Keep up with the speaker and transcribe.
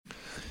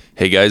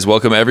Hey guys,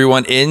 welcome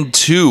everyone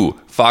into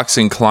Fox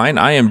and Klein.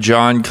 I am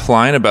John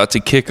Klein, about to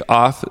kick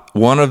off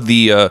one of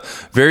the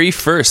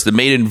the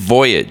maiden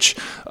voyage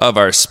of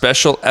our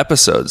special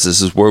episodes.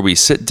 This is where we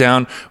sit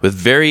down with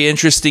very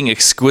interesting,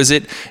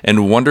 exquisite,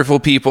 and wonderful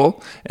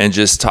people and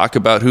just talk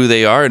about who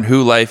they are and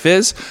who life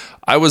is.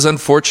 I was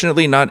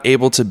unfortunately not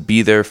able to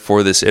be there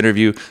for this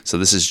interview, so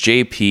this is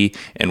JP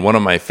and one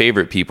of my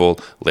favorite people,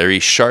 Larry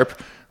Sharpe.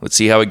 Let's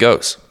see how it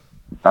goes.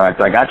 All right,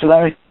 so I got you,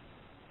 Larry.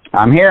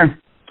 I'm here.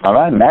 All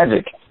right,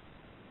 magic.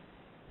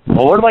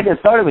 Well, where do I get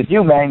started with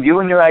you, man? You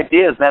and your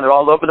ideas, man, they're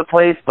all over the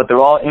place, but they're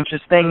all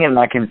interesting, and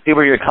I can see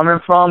where you're coming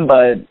from,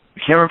 but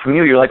hearing from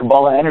you, you're like a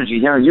ball of energy.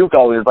 Hearing you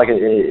go is like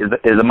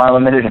is a mile a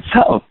minute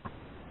itself.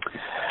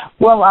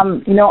 Well,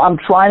 I'm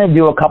trying to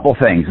do a couple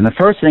things, and the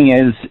first thing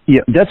is,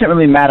 it doesn't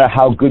really matter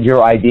how good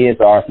your ideas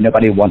are if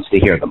nobody wants to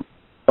hear them,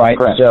 right?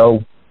 Correct.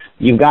 So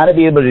you've got to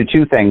be able to do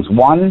two things.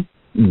 One,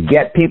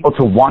 get people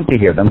to want to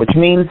hear them, which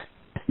means,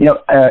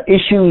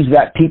 issues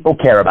that people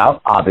care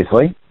about,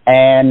 obviously,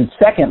 and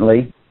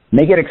secondly,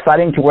 make it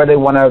exciting to where they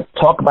want to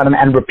talk about them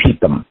and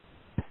repeat them.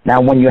 Now,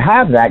 when you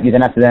have that, you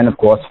then have to of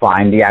course,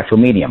 find the actual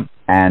medium.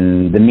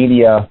 And the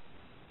media,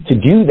 to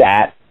do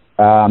that,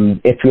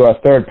 if you're a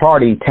third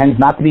party, tends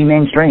not to be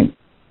mainstream.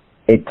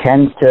 It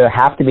tends to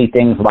have to be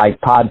things like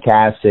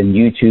podcasts and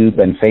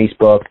YouTube and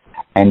Facebook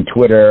and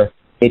Twitter.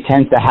 It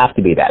tends to have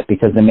to be that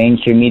because the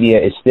mainstream media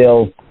is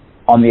still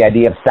on the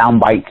idea of sound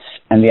bites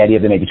and the idea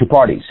of the maybe two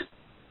parties.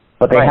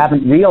 But they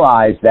haven't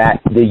realized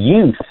that the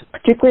youth,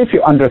 particularly if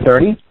you're under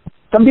 30,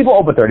 some people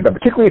over 30, but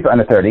particularly if you're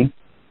under 30,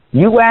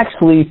 you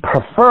actually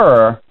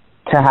prefer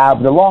to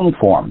have the long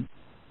form.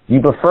 You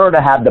prefer to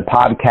have the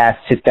podcast,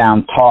 sit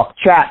down, talk,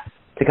 chat,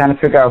 to kind of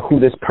figure out who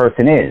this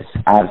person is.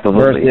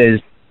 Absolutely.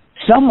 Versus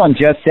someone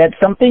just said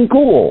something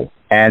cool.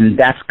 And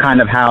that's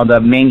kind of how the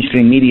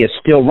mainstream media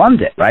still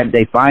runs it, right?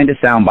 They find a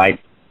soundbite,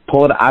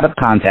 pull it out of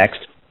context,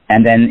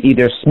 and then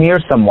either smear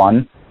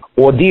someone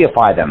or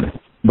deify them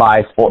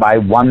by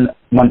one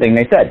thing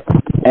they said.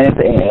 And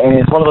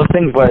it's one of those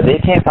things where they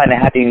can't find a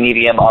happy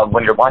medium of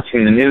when you're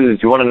watching the news,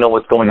 you want to know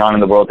what's going on in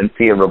the world and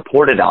see it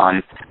reported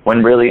on,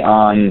 when really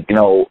on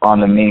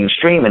the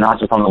mainstream and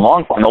not just on the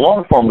long form. On the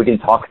long form, we can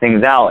talk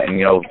things out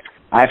and,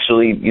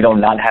 actually,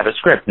 not have a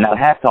script, not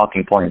have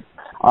talking points.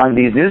 On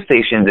these news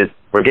stations,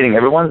 we're getting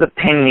everyone's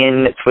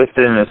opinion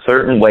twisted in a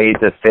certain way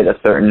to fit a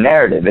certain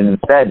narrative. And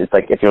instead, it's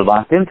like if you're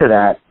locked into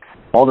that,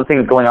 all the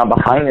things going on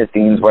behind the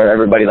scenes where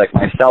everybody like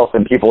myself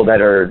and people that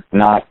are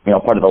not,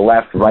 part of the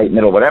left, right,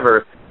 middle,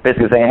 whatever,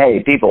 basically saying,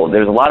 hey, people,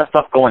 there's a lot of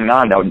stuff going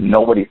on that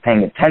nobody's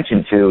paying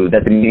attention to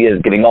that the media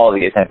is giving all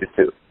the attention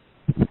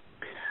to.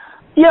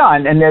 Yeah,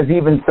 and there's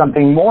even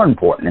something more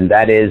important, and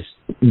that is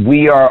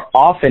we are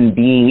often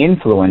being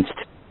influenced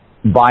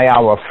by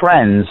our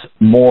friends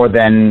more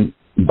than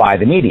by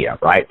the media,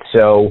 right?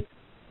 So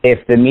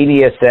if the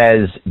media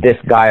says this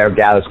guy or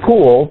gal is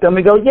cool, then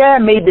we go, yeah,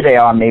 maybe they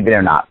are, maybe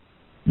they're not.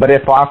 But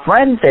if our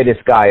friends say this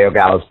guy or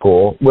gal is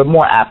cool, we're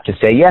more apt to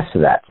say yes to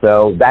that.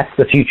 So that's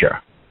the future,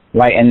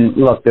 right? And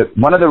look,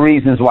 one of the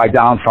reasons why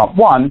Donald Trump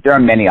won, there are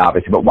many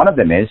obviously, but one of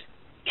them is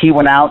he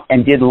went out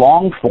and did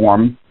long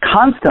form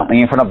constantly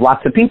in front of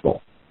lots of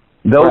people.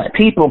 Those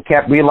people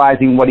kept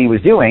realizing what he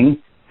was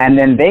doing, and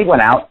then they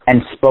went out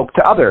and spoke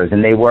to others,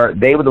 and they were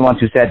the ones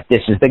who said,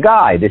 this is the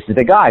guy, this is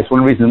the guy. It's one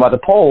of the reasons why the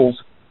polls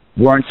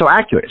weren't so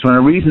accurate. It's one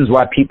of the reasons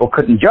why people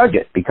couldn't judge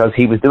it, because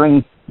he was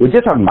doing, we're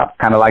just talking about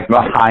kind of like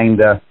behind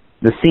the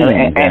scene.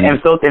 And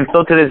so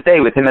to this day,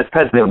 with him as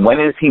president, when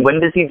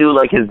does he do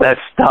like his best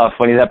stuff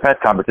when he's at press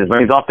conferences, when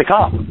he's off the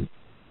cuff?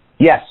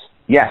 Yes.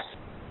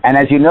 And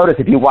as you notice,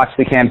 if you watch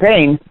the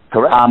campaign,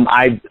 correct.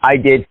 I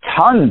did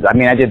tons. I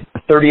mean, I did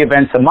 30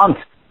 events a month,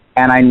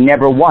 and I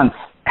never once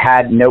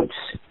had notes,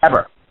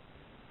 ever.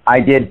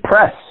 I did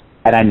press,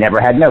 and I never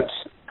had notes.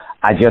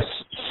 I just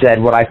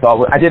said what I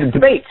thought. I did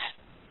debates,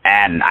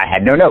 and I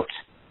had no notes.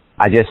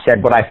 I just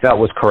said what I felt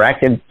was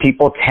correct, and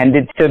people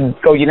tended to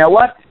go, you know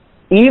what?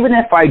 Even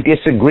if I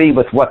disagree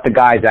with what the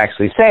guy's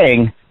actually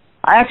saying,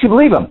 I actually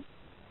believe him.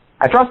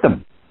 I trust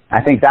him.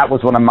 I think that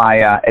was one of my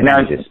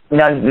advantages.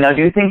 Now,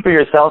 do you think for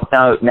yourself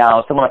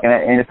now, someone,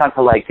 and it's not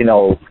to like,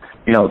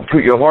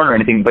 toot your horn or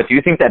anything, but do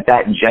you think that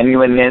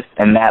genuineness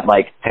and that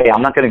like, hey,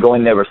 I'm not going to go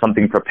in there with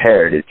something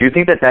prepared, do you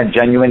think that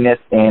genuineness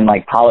in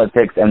like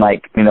politics and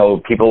like,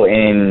 people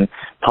in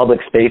public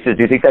spaces,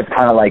 do you think that's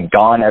kind of like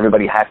gone?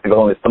 Everybody has to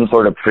go with some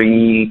sort of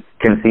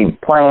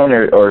preconceived plan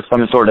or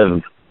some sort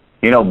of,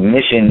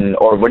 mission,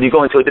 or when you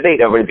go into a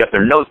debate, everybody's got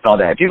their notes and all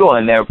that. If you go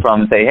in there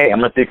from, say, hey, I'm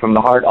going to speak from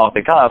the heart off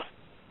the cuff,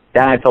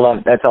 that's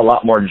a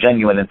lot more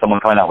genuine than someone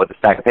coming out with a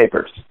stack of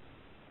papers.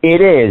 It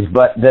is,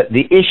 but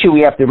the issue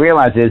we have to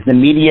realize is the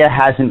media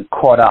hasn't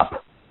caught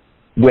up.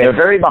 They're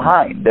very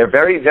behind. They're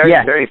very, very,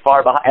 very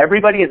far behind.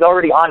 Everybody is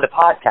already on the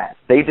podcast.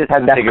 They just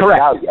haven't figured it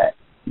out yet.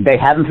 They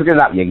haven't figured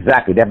it out yet.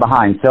 Exactly. They're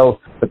behind.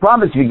 So the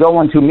problem is if you go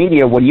into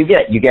media, what do you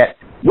get? You get,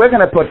 we're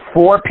going to put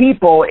 4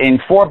 people in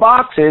 4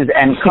 boxes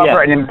and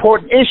cover an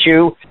important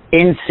issue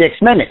in 6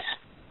 minutes.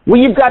 Well,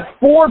 you've got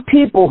 4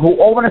 people who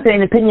all want to say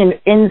an opinion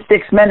in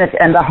 6 minutes,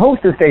 and the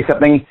host will say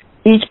something.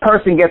 Each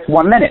person gets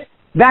 1 minute.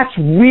 That's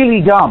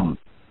really dumb.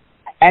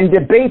 And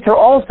debates are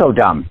also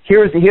dumb.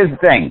 Here's the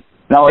thing.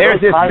 No,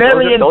 there's this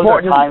very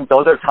important.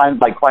 Those are timed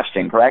by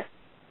question, correct?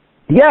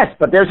 Yes,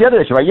 but there's the other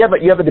issue, right?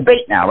 You have a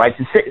debate now, right?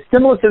 It's a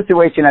similar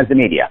situation as the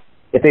media.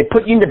 If they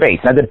put you in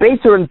debates, now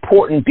debates are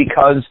important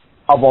because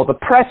of all the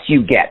press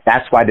you get.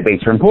 That's why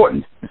debates are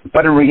important.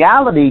 But in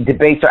reality,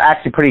 debates are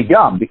actually pretty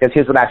dumb because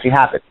here's what actually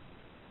happens.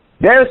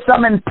 There's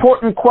some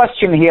important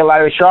question here,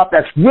 Larry Sharpe,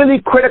 that's really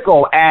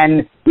critical,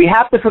 and we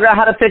have to figure out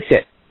how to fix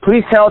it.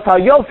 Please tell us how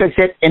you'll fix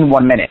it in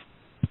 1 minute.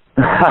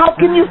 How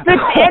can you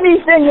fix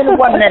anything in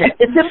 1 minute?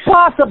 It's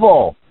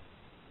impossible.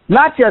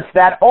 Not just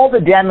that, all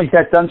the damage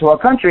that's done to our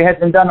country has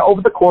been done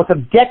over the course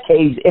of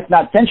decades, if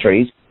not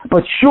centuries,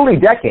 but surely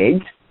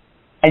decades,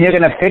 and you're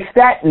going to fix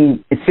that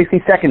in a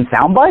 60-second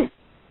soundbite?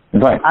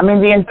 Right. I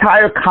mean, the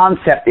entire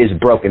concept is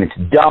broken. It's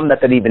dumb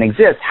that even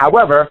exists.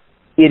 However,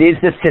 it is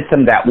the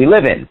system that we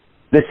live in.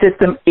 The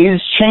system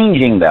is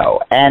changing,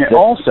 though, and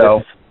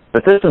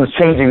the system is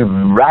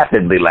changing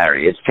rapidly,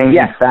 Larry. It's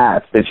changing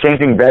fast. It's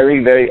changing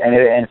very, very, and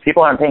if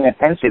people aren't paying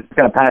attention, it's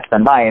going to pass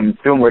them by, and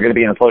soon we're going to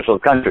be in a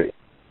socialist country.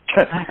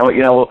 And,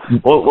 you know,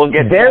 we'll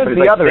get there. There's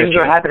the other things issue.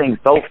 are happening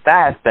so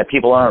fast that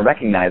people aren't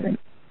recognizing.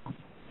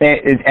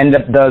 And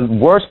the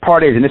worst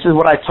part is, and this is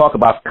what I talk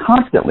about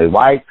constantly,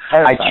 why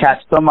I chat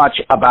so much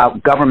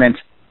about government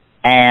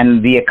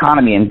and the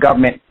economy and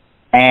government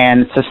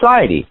and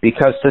society,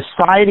 because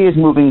society is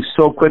moving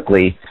so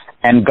quickly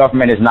and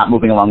government is not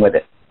moving along with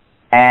it.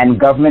 And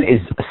government is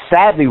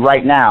sadly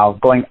right now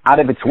going out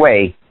of its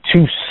way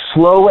to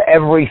slow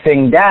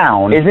everything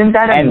down. Isn't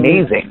that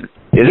amazing?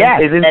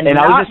 Yes, and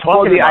I was just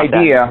talking about the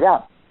idea. Yeah.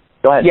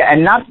 Go ahead. Yeah,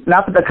 and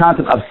not for the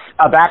concept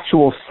of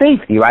actual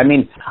safety. Right? I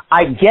mean,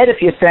 I get if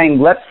you're saying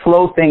let's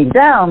slow things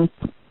down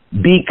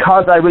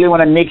because I really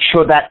want to make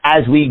sure that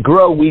as we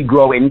grow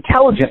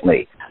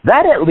intelligently.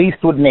 That at least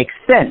would make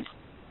sense.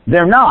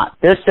 They're not.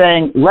 They're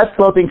saying let's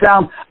slow things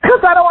down because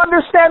I don't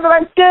understand that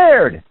I'm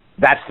scared.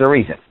 That's the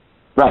reason.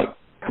 Right.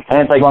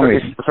 And it's like,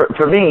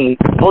 for me,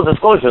 full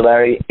disclosure,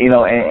 Larry, you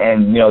know,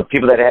 and you know,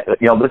 people that,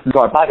 you know, listen to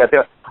our podcast,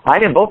 I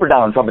didn't vote for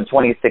Donald Trump in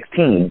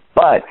 2016,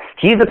 but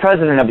he's the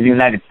president of the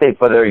United States,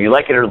 whether you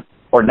like it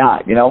or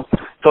not, you know?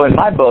 So in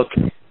my book,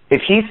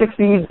 if he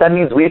succeeds, that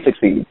means we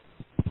succeed.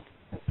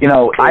 You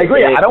know, I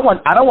agree. I don't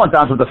want Donald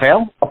Trump to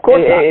fail. Of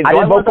course not. I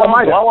didn't vote for him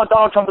either. Do I want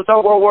Donald Trump to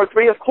start World War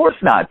III? Of course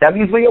not. That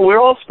means we're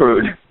all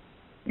screwed.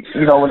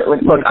 You know, when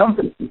it comes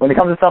to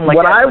something like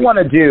what that. What I want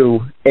to do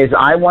is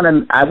I want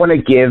to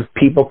give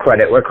people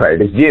credit where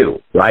credit is due,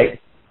 right?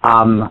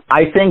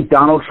 I think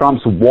Donald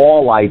Trump's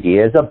wall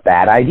idea is a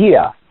bad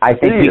idea. I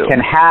think we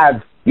can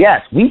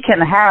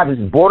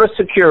have border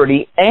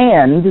security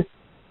and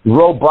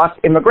robust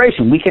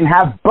immigration. We can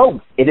have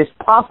both. It is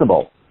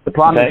possible. The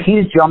problem is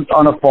he's jumped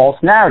on a false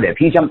narrative.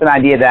 He jumped on the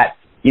idea that,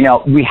 you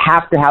know, we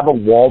have to have a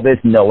wall. There's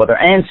no other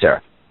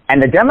answer.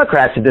 And the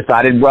Democrats have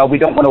decided, well, we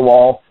don't want a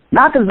wall.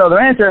 Not because there's no other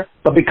answer,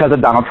 but because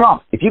of Donald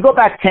Trump. If you go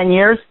back 10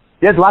 years,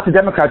 there's lots of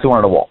Democrats who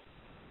wanted a wall.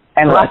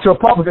 And lots of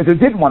Republicans who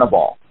didn't want a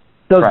wall.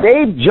 So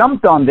they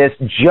jumped on this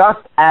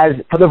just as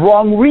for the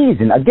wrong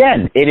reason.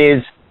 Again, it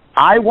is,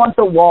 I want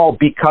the wall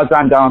because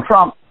I'm Donald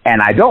Trump,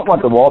 and I don't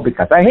want the wall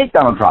because I hate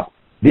Donald Trump.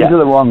 These are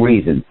the wrong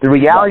reasons. The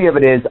reality of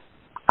it is,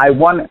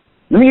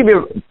 let me give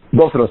you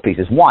both of those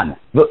pieces. One,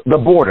 the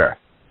border.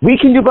 We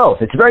can do both.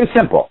 It's very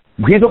simple.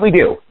 Here's what we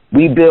do.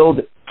 We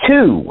build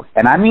two,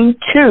 and I mean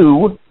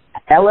two,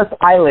 Ellis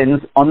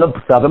Islands on the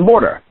southern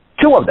border.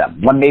 Two of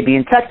them. One may be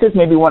in Texas,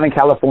 maybe one in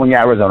California,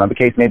 Arizona, the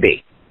case may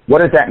be.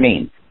 What does that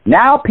mean?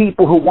 Now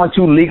people who want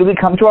to legally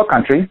come to our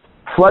country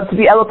flood to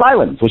the Ellis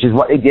Islands, which is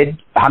what they did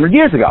 100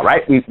 years ago,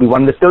 right? We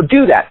want them to still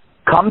do that.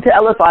 Come to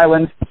Ellis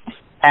Islands,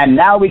 and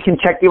now we can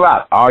check you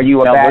out. Are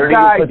you a bad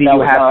guy? Do you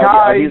have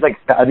ties?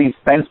 Are these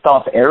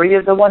fenced-off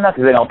areas or whatnot?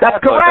 They don't.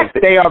 That's correct.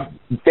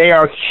 They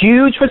are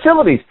huge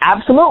facilities.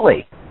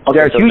 Absolutely. Okay,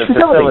 they're huge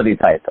facility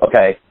type.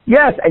 Okay.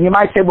 Yes, and you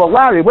might say, well,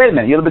 Larry, wait a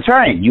minute. You're the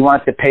libertarian. You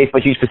want us to pay for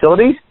huge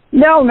facilities?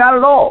 No, not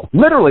at all.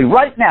 Literally,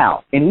 right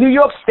now, in New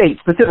York State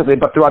specifically,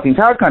 but throughout the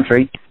entire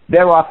country,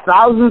 there are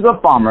thousands of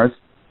farmers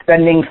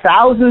spending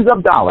thousands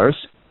of dollars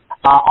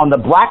on the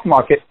black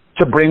market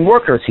to bring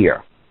workers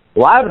here.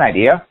 Well, I have an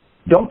idea.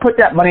 Don't put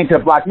that money into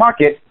the black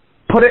market.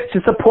 Put it to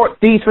support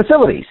these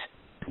facilities.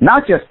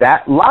 Not just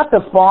that, lots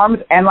of farms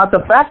and lots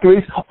of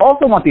factories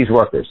also want these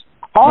workers.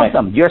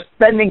 Awesome. Right. You're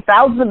spending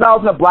thousands of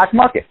dollars in the black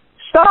market.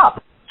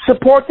 Stop.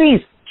 Support these.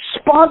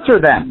 Sponsor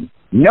them.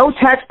 No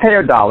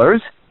taxpayer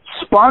dollars.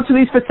 Sponsor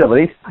these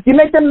facilities. You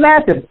make them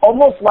massive,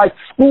 almost like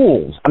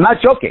schools. I'm not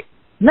joking.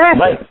 Massive.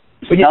 Right.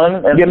 But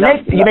you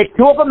make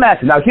two of them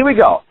massive. Now, here we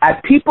go. As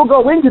people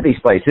go into these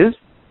places,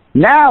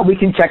 now we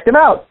can check them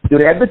out. Do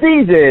they have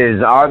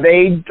diseases? Are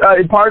they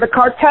part of the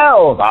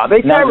cartels? Are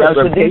they terrorists?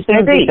 Should these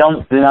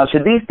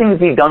things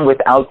be done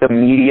without the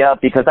media?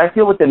 Because I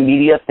feel with the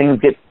media, things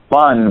get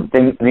fun.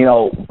 Things, you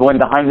know, going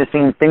behind the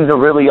scenes, things are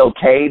really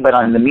okay, but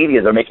on the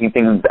media, they're making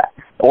things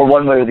or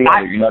one way or the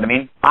other. You know what I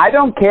mean? I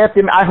don't care if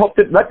I hope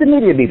that let the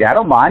media be there. I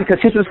don't mind,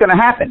 because here's what's going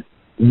to happen.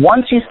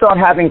 Once you start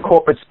having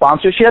corporate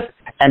sponsorship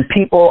and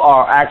people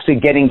are actually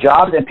getting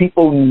jobs and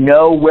people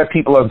know where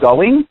people are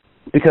going.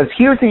 Because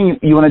here's the thing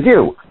you want to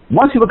do.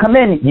 Once people come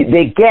in,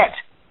 they get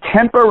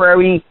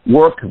temporary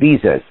work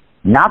visas,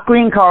 not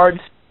green cards,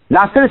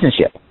 not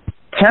citizenship.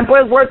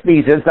 Temporary work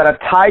visas that are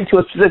tied to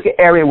a specific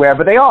area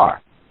wherever they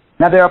are.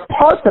 Now, there are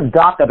parts of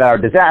DACA that are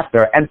a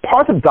disaster and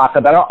parts of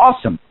DACA that are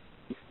awesome.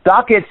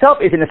 DACA itself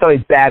isn't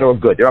necessarily bad or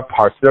good. There are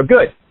parts that are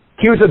good.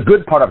 Here's a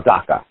good part of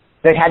DACA.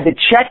 They had to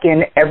check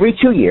in every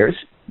 2 years,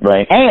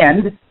 right,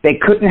 and they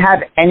couldn't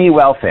have any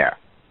welfare.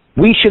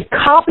 We should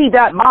copy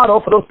that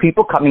model for those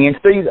people coming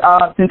into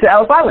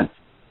Ellis Island.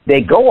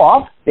 They go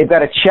off, they've got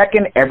to check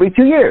in every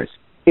 2 years.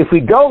 If we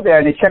go there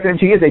and they check in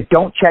 2 years, they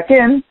don't check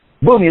in,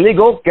 boom,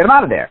 illegal, get them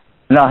out of there.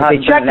 Now, how is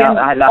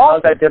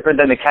that different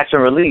than the catch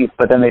and release,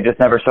 but then they just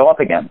never show up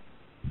again?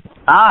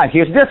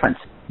 Here's the difference.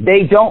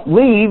 They don't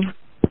leave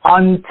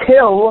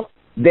until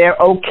they're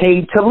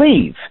okay to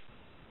leave.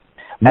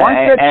 Once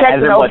they're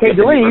checked and okay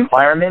to leave...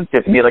 requirements?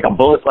 If you need like a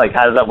bullet, like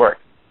how does that work?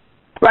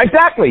 Right,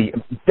 exactly.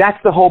 That's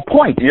the whole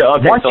point. Yeah,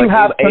 okay, once so you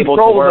have able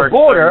control to work, of the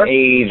border...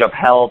 age, of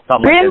health,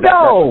 something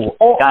bingo!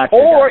 Like that.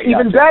 Or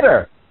even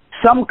better,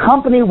 some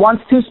company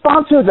wants to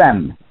sponsor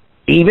them.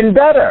 Even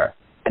better.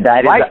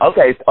 That is right?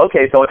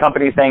 Okay. So a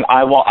company is saying,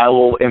 I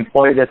will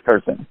employ this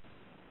person.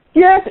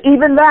 Yes,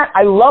 even that.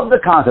 I love the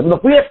concept.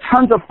 Look, we have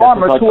tons of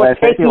farmers who are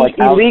taking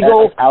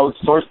illegal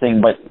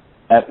outsourcing, but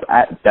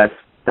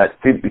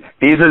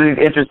these are these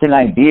interesting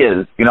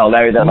ideas, you know,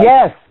 Larry. That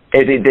yes.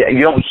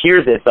 You don't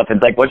hear this stuff.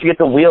 It's like once you get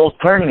the wheels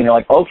turning, and you're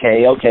like,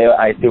 okay,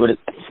 I see what it.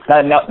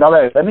 Now,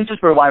 Larry, let me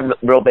just rewind a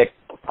little bit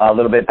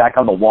back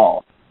on the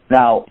wall.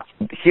 Now,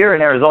 here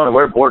in Arizona,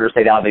 we're a border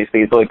state,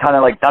 obviously, so it kind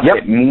of like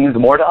it means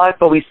more to us,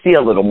 but we see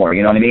a little more.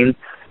 You know what I mean?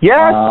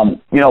 Yes.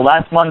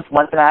 Last month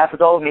and a half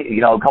ago,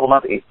 a couple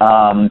months,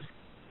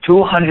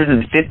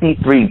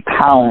 253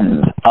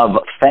 pounds of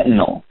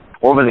fentanyl,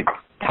 or was it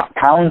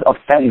pounds of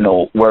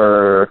fentanyl,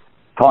 were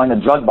calling a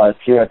drug bust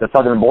here at the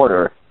southern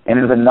border, and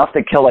it was enough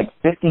to kill like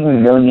 50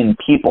 million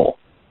people.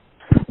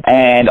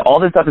 And all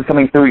this stuff is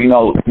coming through,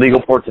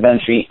 legal ports of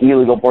entry,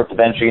 illegal ports of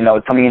entry,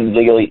 it's coming in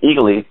legally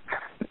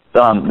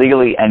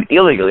and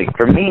illegally.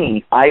 For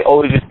me, I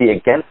always just be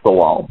against the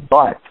wall.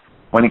 But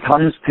when it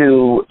comes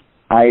to,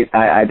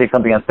 I think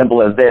something as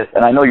simple as this,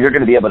 and I know you're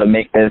going to be able to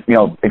make this,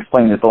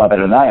 explain this a lot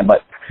better than I am,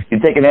 but you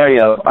take an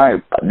area of, all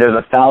right, there's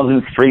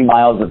 1,000 free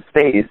miles of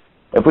space.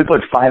 If we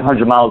put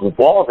 500 miles of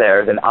wall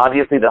there, then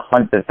obviously the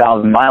 1,000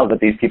 miles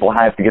that these people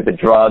have to get the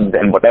drugs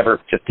and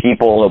whatever, just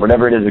people or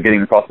whatever it is they're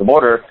getting across the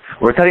border,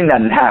 we're cutting that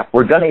in half.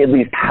 We're going to at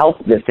least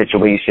help this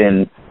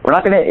situation. We're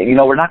not going to,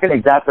 we're not going to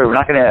exacerbate, we're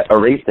not going to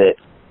erase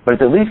it, but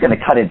it's at least going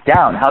to cut it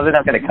down. How's it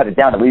not going to cut it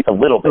down at least a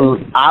little bit?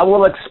 I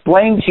will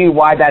explain to you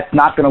why that's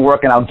not going to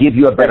work, and I'll give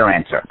you a better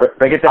answer.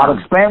 Break it down. I'll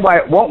explain why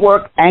it won't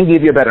work and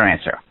give you a better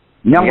answer.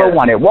 Number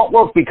one, it won't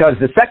work because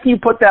the second you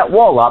put that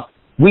wall up,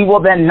 we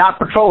will then not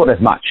patrol it as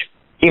much.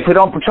 If we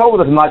don't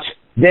patrol it as much,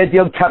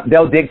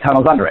 they'll dig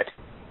tunnels under it.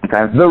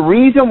 Okay. The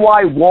reason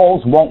why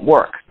walls won't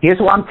work, here's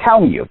what I'm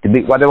telling you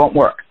why they won't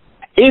work.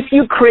 If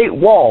you create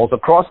walls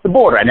across the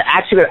border, and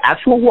actually they're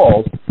actual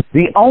walls,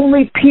 the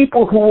only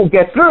people who will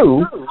get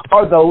through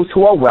are those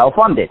who are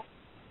well-funded.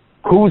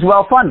 Who's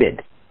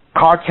well-funded?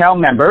 Cartel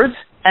members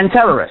and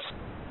terrorists.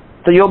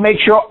 So you'll make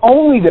sure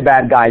only the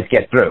bad guys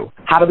get through.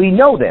 How do we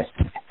know this?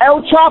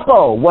 El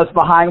Chapo was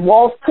behind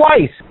walls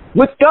twice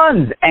with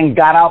guns and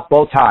got out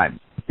both times.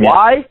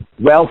 Why?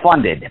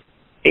 Well-funded.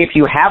 If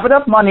you have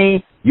enough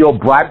money, you'll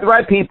bribe the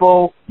right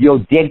people,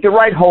 you'll dig the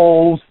right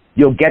holes,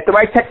 you'll get the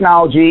right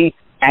technology,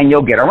 and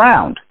you'll get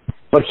around.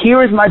 But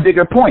here is my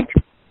bigger point.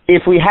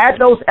 If we had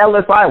those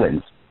Ellis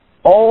Islands,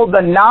 all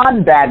the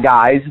non-bad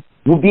guys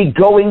would be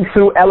going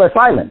through Ellis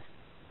Island,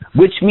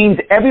 which means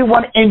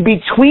everyone in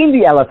between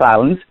the Ellis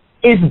Islands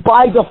is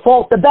by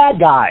default the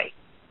bad guy.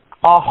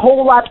 A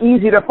whole lot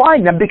easier to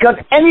find them because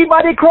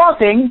anybody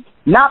crossing,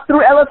 not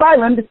through Ellis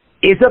Island,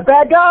 is a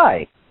bad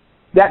guy.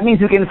 That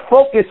means we can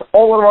focus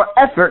all of our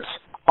efforts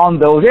on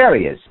those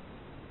areas.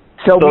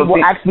 So we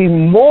will actually be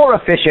more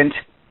efficient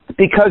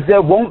because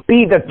there won't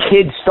be the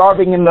kids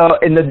starving in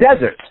the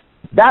desert.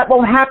 That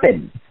won't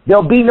happen.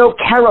 There'll be no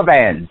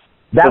caravans.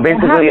 So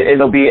basically,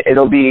 it'll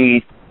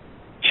be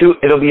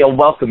a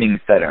welcoming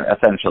center,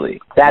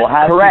 essentially. That's we'll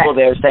have correct. People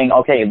there saying,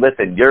 okay,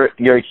 listen,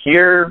 you're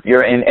here,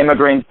 you're an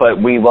immigrant,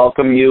 but we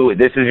welcome you.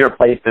 This is your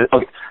place.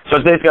 Okay. So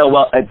it's basically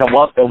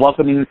a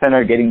welcoming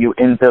center getting you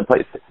into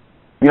places.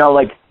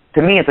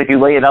 To me, it's like you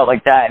lay it out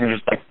like that, and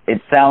it's just like, it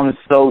sounds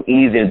so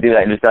easy to do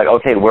that, and just be like,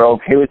 okay, we're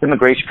okay with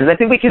immigration, because I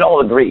think we can all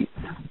agree.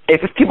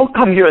 If people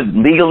come here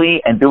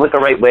legally and do it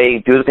the right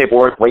way, do the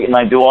paperwork, wait in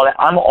line, do all that,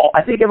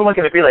 I think everyone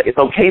can agree, like, it's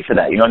okay for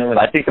that, you know what I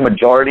mean? I think the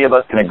majority of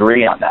us can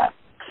agree on that.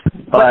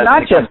 But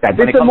not just that.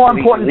 This is a more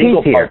important piece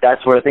here.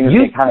 That's where things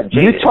get kind of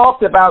jaded. You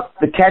talked about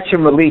the catch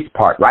and release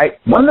part, right?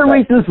 One of the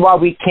reasons why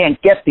we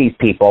can't get these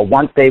people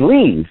once they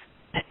leave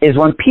is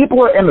when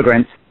people are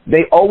immigrants,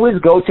 they always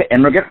go to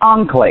immigrant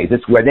enclaves.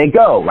 It's where they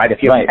go, right?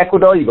 If you're from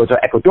Ecuador, you go to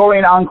an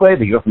Ecuadorian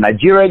enclave. If you go from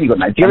Nigeria, you go to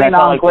Nigerian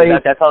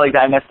enclave. That's how like the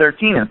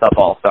MS-13 and stuff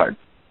all starts.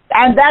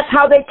 And that's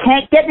how they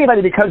can't get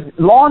anybody, because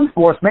law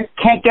enforcement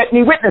can't get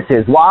any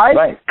witnesses.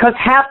 Why? Because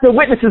half the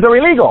witnesses are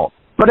illegal.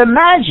 But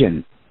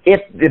imagine if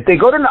they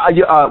go to an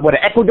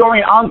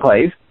Ecuadorian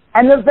enclave,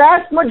 and the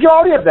vast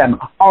majority of them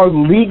are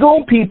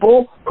legal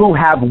people who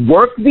have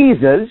work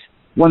visas.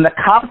 When the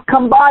cops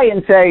come by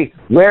and say,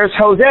 "Where's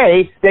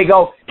Jose?" they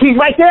go, "He's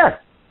right there.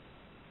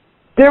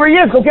 There he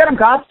is. Go get him,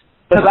 cops."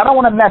 Because I don't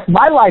want to mess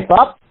my life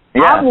up.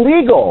 Yeah. I'm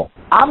legal.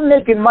 I'm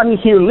making money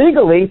here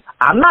legally.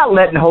 I'm not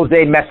letting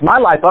Jose mess my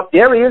life up.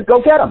 There he is.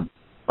 Go get him.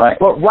 Right.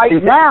 But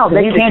now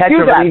they can't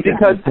do that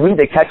because to me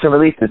the catch and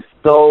release is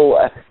so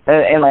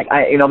and like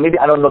maybe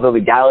I don't know the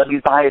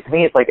legalities behind it. To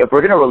me, it's like if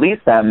we're gonna release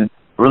them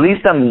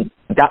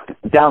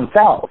down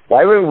south.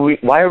 Why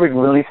are we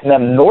releasing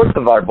them north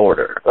of our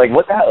border? Like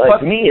what that?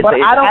 Like, to me, it's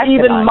I don't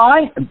even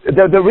mind.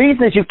 The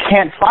reason is you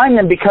can't find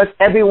them because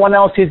everyone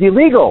else is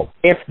illegal.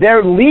 If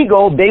they're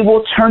legal, they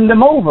will turn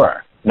them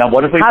over. Now,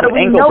 what if we How put do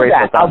we ankle know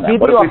bracelets that? on I'll them?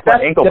 give you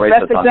the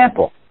best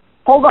example.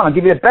 Hold on, I'll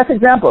give you the best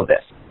example of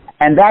this.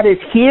 And that is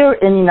here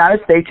in the United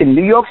States, in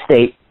New York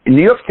State, in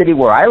New York City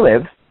where I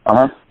live,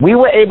 we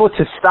were able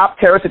to stop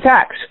terrorist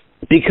attacks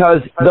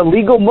because the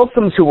legal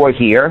Muslims who were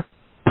here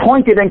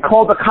pointed and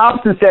called the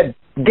cops and said,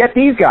 "Get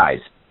these guys."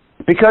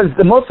 Because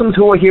the Muslims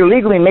who are here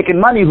legally making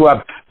money, who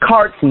have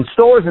carts and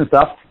stores and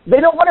stuff, they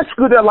don't want to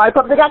screw their life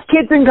up. They got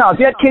kids in college.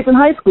 They got kids in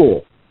high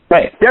school.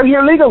 Right. They're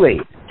here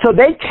legally. So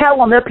they tell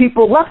on their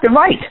people left and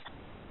right.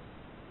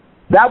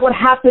 That would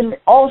happen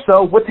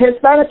also with the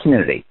Hispanic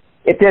community.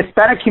 If the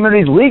Hispanic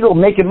community is legal,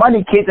 making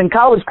money, kids in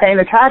college paying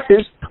their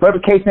taxes, whatever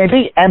the case may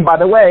be, and by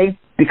the way,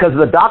 because of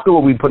the DACA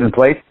rule we put in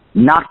place,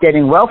 not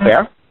getting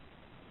welfare,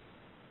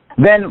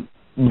 then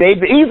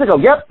they'd easily go,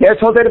 "Yep, there's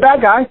Jose the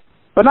bad guy."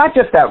 But not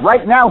just that.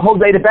 Right now,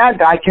 Jose the bad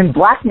guy can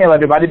blackmail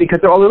everybody because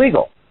they're all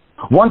illegal.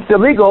 Once they're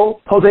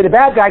legal, Jose the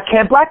bad guy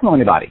can't blackmail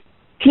anybody.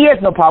 He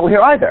has no power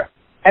here either.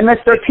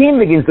 Unless their team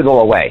begins to go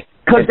away.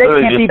 Because they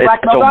can't be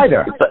blackmailed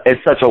either.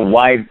 It's such a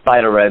wide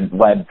spider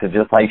web to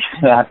just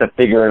have to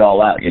figure it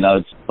all out.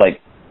 It's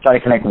like trying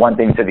to connect one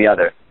thing to the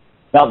other.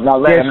 Now,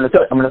 Larry, I'm going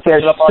to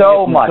switch it up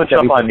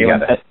on you.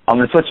 I'm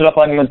going to switch it up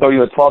on you and throw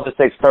you a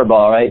 12-6 curveball.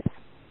 All right.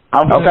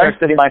 I'm from New York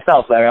City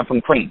myself, Larry. I'm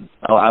from Queens.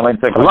 I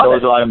went to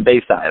Condoleezza on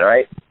Bayside. All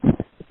right.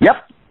 Yep.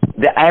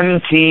 The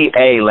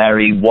MTA,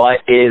 Larry. What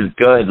is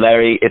good,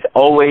 Larry? It's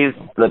always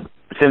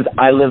since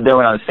I lived there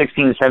when I was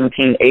 16,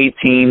 17,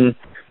 18.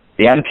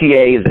 The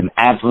MTA is an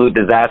absolute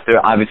disaster.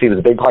 Obviously, it was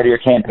a big part of your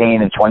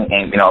campaign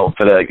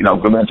for the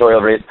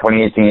gubernatorial race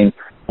 2018.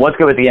 What's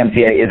good with the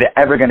MTA? Is it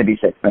ever going to be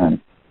fixed, man?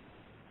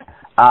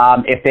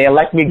 If they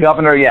elect me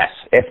governor, yes.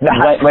 If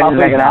not, when is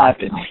that going to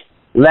happen?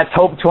 Let's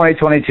hope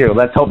 2022.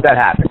 Let's hope that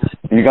happens.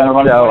 You're going to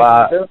run so,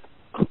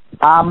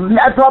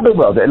 I probably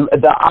will.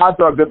 The odds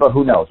are good, but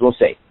who knows? We'll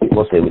see.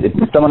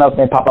 Someone else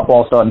may pop up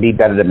also and be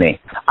better than me.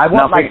 I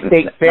want my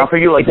state fixed. For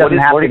you, it doesn't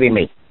have to be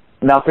me.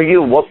 Now, for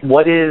you,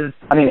 what is?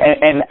 I mean,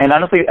 and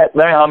honestly,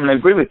 Larry, I'm going to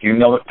agree with you.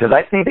 Because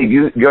I think that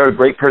you're a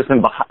great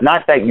person.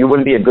 Not that you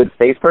wouldn't be a good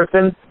space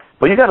person,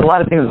 but you got a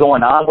lot of things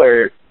going on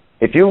where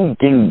if you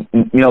can,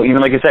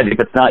 even like you said, if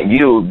it's not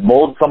you,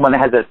 mold someone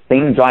that has the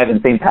same drive and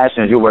same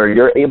passion as you, where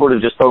you're able to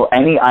just throw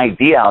any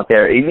idea out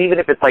there, even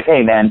if it's like,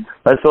 hey, man,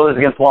 let's throw this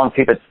against the wall and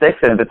see if it sticks,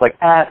 and if it's like,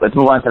 let's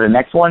move on to the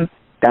next one.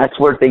 That's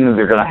where things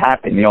are going to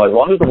happen. As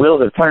long as the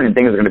wheels are turning,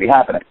 things are going to be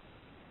happening.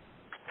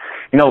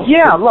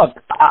 Yeah, look,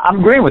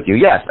 I'm agreeing with you.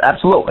 Yes,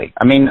 absolutely.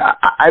 I mean,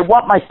 I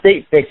want my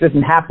state fixed. It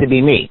doesn't have to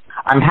be me.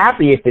 I'm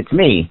happy if it's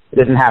me. It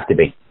doesn't have to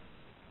be.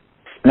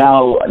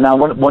 Now,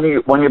 one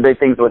of your big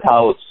things with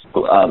how,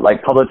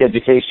 public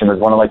education is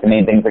one of the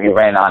main things that you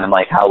ran on, and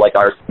how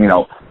our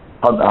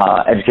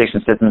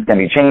education systems can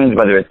be changed,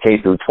 whether it's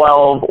K through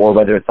 12 or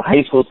whether it's the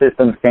high school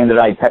system,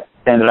 standardized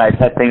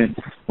testing.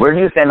 Where do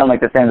you stand on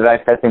the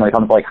standardized testing when it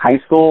comes to high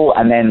school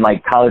and then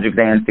college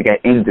exams to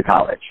get into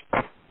college?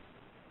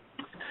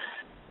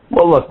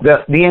 Well, look,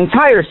 the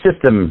entire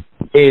system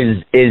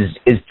is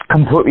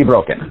completely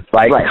broken.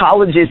 Right?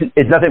 College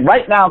is nothing.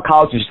 Right now,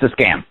 college is just a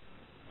scam.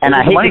 And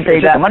I hate to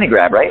say that, a money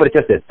grab, right? But it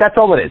just is. That's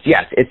all it is.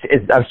 Yes,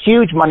 it's a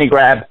huge money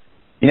grab.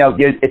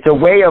 It's a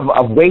way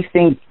of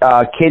wasting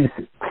kids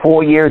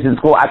 4 years in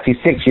school. Actually,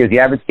 6 years. The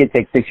average kid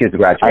takes 6 years to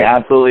graduate. I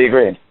absolutely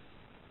agree.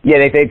 Yeah,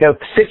 they go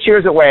 6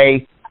 years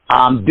away,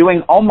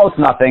 doing almost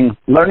nothing,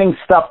 learning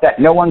stuff that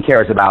no one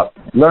cares about,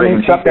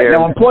 learning stuff that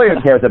no employer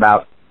cares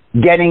about,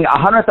 getting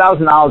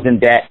 $100,000 in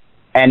debt,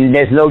 and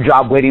there's no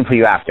job waiting for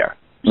you after.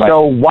 Right.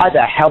 So why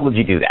the hell would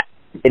you do that?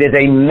 It is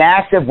a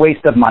massive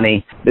waste of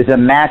money. There's a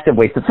massive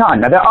waste of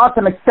time. Now, there are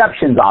some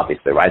exceptions,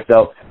 obviously, right?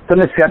 So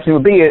some exceptions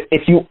would be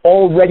if you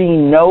already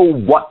know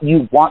what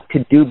you want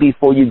to do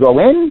before you go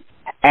in,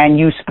 and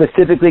you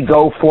specifically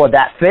go for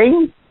that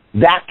thing,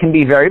 that can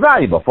be very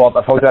valuable. For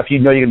if you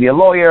know you're going to be a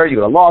lawyer, you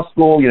go to law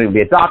school, you're going to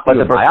be a doctor,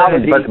 but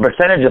the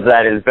percentage of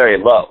that is very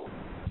low.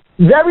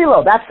 Very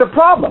low. That's the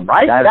problem,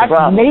 right? That's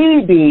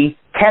maybe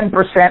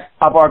 10%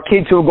 of our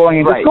kids who are going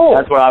into right. school.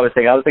 That's what I was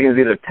thinking. I was thinking it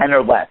was either 10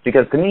 or less.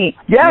 Because to me,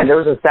 yes. I mean, there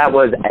was a stat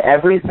was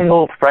every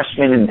single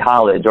freshman in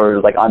college,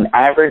 or like on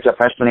average, a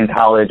freshman in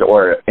college,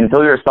 or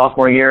until your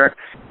sophomore year,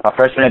 a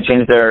freshman had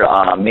changed their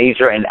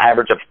major an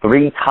average of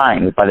 3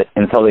 times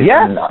until they,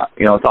 yes.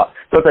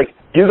 So it's like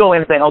you go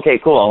in saying,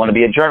 okay, cool, I want to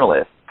be a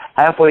journalist.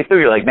 Halfway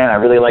through, you're like, man, I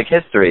really like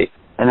history.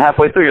 And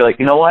halfway through, you're like,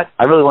 you know what?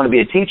 I really want to be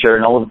a teacher.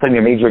 And all of a sudden,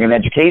 you're majoring in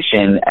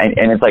education,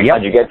 and it's like,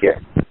 yep. how'd you get here?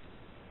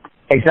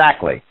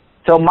 Exactly.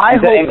 So my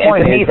whole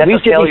point is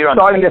we should be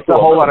starting this a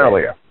whole lot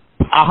earlier.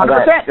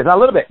 100%. It's not a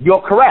little bit.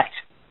 You're correct.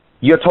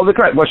 You're totally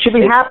correct. What should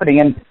be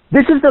happening, and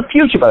this is the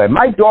future, by the way.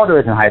 My daughter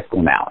is in high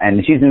school now, and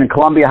she's in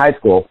Columbia High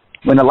School.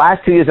 When the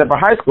last 2 years of her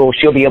high school,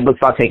 she'll be able to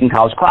start taking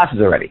college classes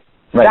already.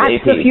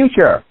 Right, that's the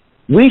future.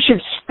 We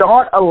should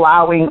start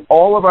allowing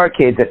all of our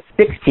kids at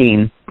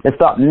 16 to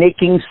start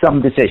making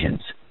some decisions.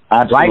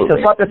 Absolutely. Right?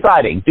 So start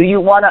deciding. Do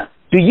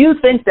you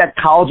think that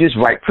college is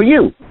right for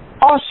you?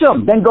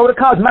 Awesome. Then go to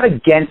college. I'm not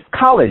against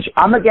college.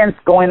 I'm against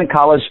going to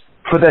college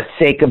for the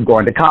sake of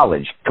going to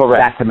college.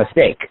 Correct. That's a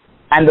mistake.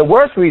 And the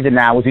worst reason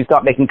now is we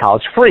start making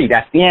college free.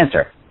 That's the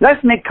answer. Let's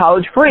make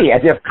college free,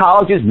 as if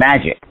college is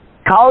magic.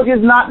 College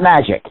is not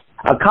magic.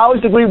 A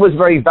college degree was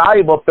very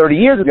valuable 30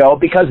 years ago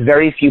because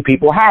very few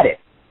people had it.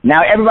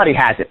 Now everybody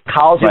has it.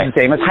 College is the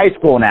same as high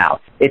school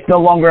now. It's no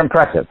longer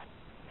impressive.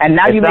 And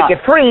now you make it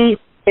free,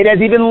 it has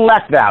even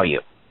less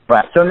value.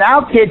 Right. So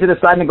now kids are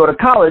deciding to go to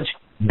college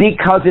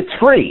because it's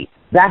free.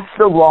 That's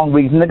the wrong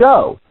reason to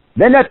go.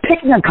 Then they're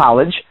picking a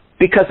college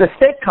because the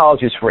state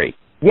college is free.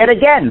 Yet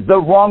again,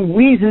 the wrong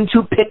reason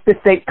to pick the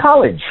state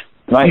college.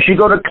 Right. You should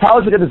go to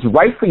college because it's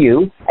right for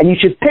you, and you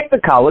should pick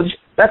the college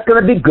that's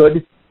going to be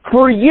good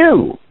for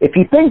you. If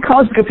you think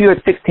college is good for you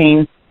at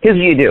 16, here's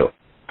what you do.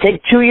 Take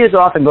 2 years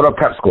off and go to a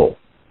prep school.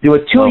 Do a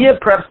 2-year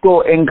prep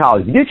school in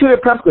college. You do 2-year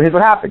prep school, here's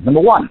what happens.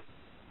 Number one,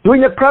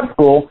 during the prep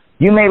school,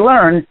 you may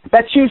learn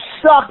that you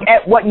suck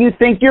at what you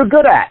think you're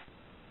good at.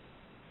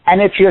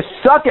 And if you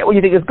suck at what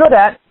you think you're good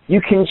at, you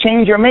can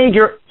change your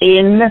major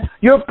in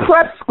your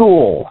prep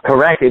school.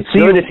 Correct. It's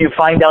good if you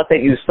find out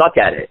that you suck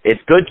at it. It's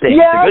good thing.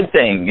 Yes. It's a good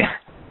thing.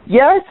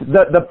 Yes.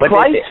 The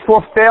price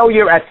for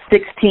failure at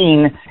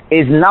 16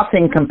 is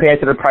nothing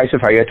compared to the price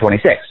of failure at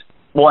 26.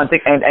 Well, and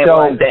think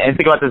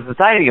about the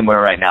society we're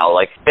in right now.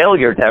 Like,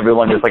 failure to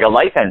everyone is like a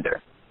life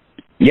ender.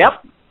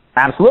 Yep.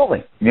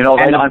 Absolutely. You know,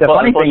 and on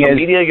social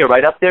media, you're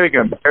right up there.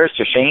 You're embarrassed.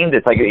 You're shamed.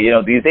 It's like,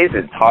 these days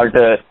it's hard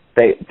to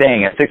say,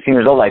 dang, at 16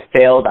 years old, I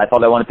failed. I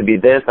thought I wanted to be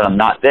this, and I'm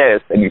not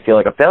this, and you feel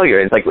like a failure.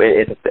 It's like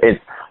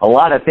it's a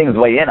lot of things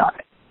weigh in on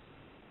it.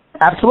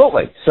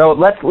 Absolutely. So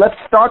let's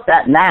start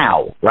that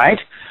now, right?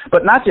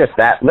 But not just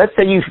that. Let's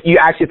say you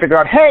actually figure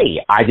out,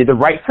 hey, I did the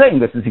right thing.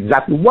 This is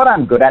exactly what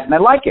I'm good at, and I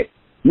like it.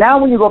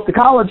 Now when you go up to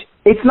college,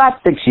 it's not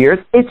 6 years,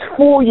 it's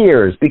 4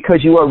 years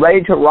because you are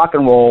ready to rock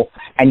and roll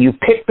and you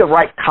pick the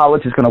right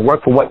college that's going to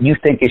work for what you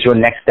think is your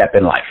next step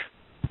in life.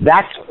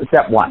 That's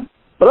step one.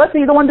 But let's say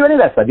you don't want to do any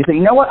of that stuff. You say,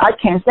 you know what, I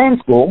can't stay in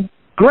school.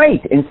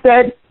 Great.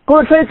 Instead, go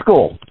to trade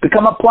school.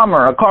 Become a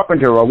plumber, a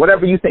carpenter, or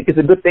whatever you think is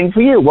a good thing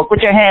for you. Work with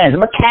your hands, a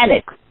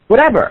mechanic,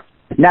 whatever.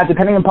 Now,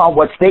 depending upon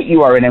what state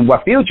you are in and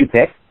what field you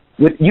pick,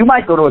 you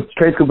might go to a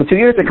trade school for 2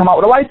 years and come out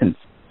with a license.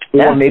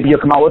 Or maybe you'll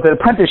come out with an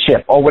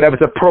apprenticeship or whatever's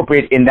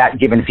appropriate in that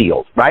given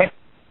field, right?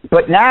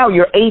 But now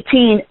you're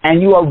 18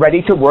 and you are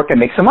ready to work and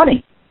make some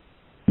money.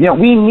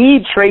 We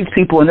need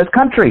tradespeople in this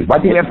country. Why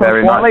do you have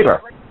foreign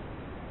labor?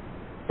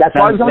 That's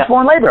why there's so much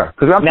foreign labor,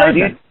 because we're not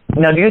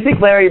Now, do you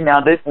think, Larry,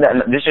 this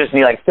is just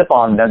me, sip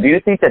on, now, do you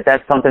think that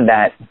that's something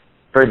that,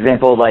 for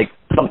example,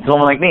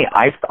 someone like me,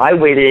 I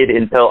waited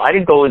until, I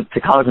didn't go to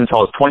college until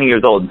I was 20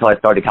 years old until I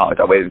started college.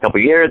 I waited a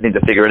couple of years, needed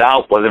to figure it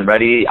out, wasn't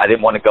ready. I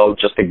didn't want to go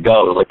just to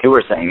go, like you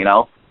were saying,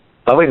 So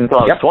I waited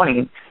until I was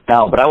 20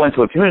 now, but I went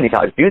to a community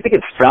college. Do you think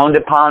it's frowned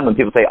upon when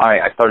people say, all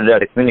right, I started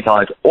at a community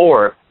college,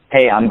 or,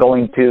 hey, I'm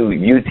going to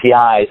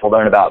UTI to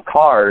learn about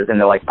cars, and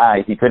they're like,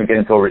 he couldn't get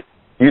into a...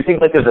 Do you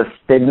think there's a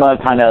stigma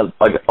kind of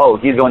like, oh,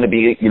 he's going to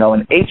be,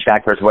 an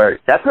HVAC person, where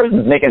that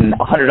person's making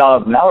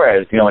 $100 an hour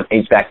as, an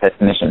HVAC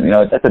technician.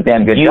 That's a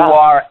damn good job. You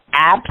are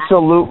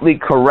absolutely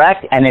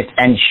correct, and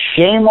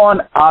shame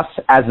on us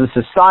as a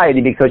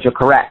society because you're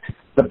correct.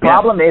 The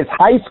problem is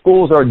high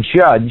schools are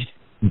judged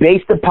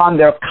based upon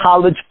their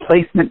college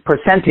placement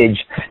percentage,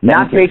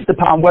 not based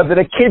upon whether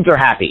the kids are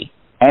happy.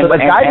 And the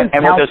guidance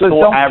counselors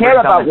don't care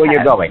about where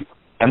you're going.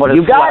 And what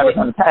is the school average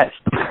on the test?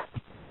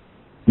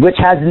 Which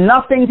has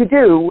nothing to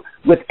do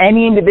with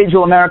any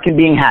individual American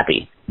being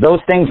happy. Those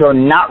things are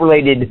not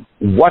related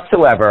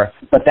whatsoever,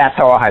 but that's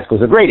how our high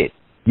schools are graded.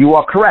 You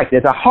are correct.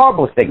 There's a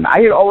horrible stigma. I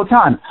hear it all the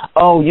time.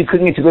 Oh, you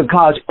couldn't get to good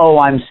college. Oh,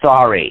 I'm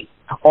sorry.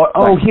 Or,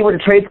 oh, he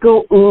went to trade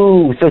school.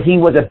 Ooh, so he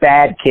was a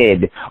bad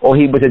kid, or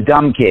he was a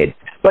dumb kid.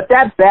 But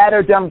that bad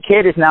or dumb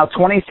kid is now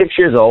 26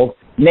 years old,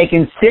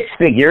 making 6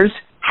 figures,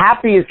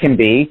 happy as can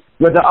be,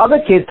 where the other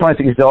kid,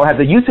 26 years old, has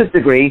a useless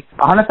degree,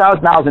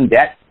 $100,000 in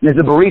debt, and is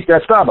a barista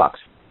at Starbucks.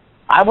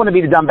 I want to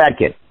be the dumb bad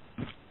kid.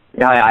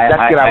 Yeah,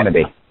 that's what I want to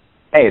be.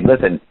 Hey,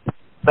 listen,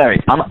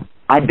 Larry,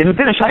 I didn't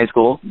finish high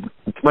school.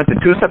 Went to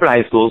 2 separate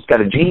high schools.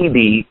 Got a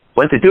GED.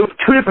 went to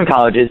two different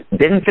colleges,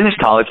 didn't finish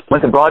college,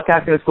 went to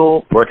broadcasting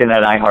school, working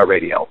at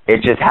iHeartRadio.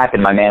 It just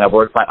happened, my man. I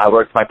worked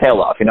my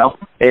tail off, you know?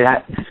 It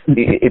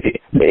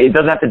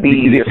doesn't have to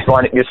be you're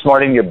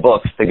smart in your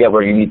books to get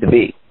where you need to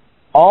be.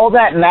 All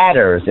that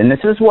matters, and this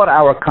is what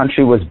our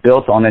country was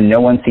built on, and no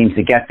one seems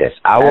to get this.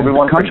 Our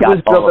country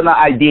was built on the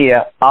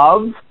idea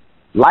of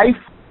life,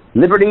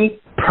 liberty,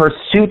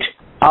 pursuit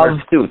of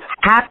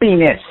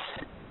happiness.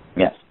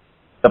 Yes.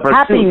 The pursuit.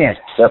 Happiness.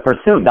 The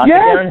pursuit, not the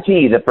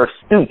guarantee, the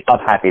pursuit of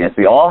happiness.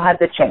 We all had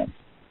the chance.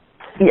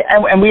 Yeah,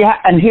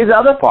 and here's the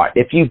other part.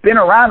 If you've been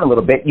around a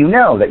little bit, you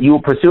know that you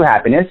will pursue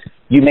happiness.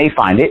 You may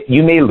find it.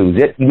 You may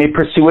lose it. You may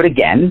pursue it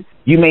again.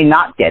 You may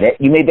not get it.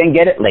 You may then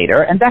get it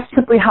later. And that's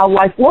simply how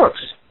life works.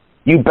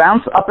 You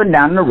bounce up and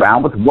down and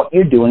around with what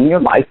you're doing in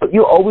your life, but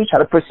you always try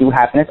to pursue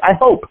happiness, I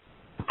hope.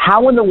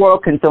 How in the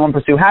world can someone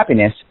pursue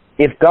happiness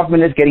if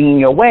government is getting in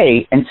your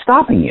way and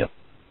stopping you?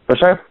 For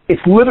sure.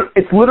 It's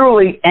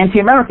literally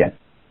anti-American.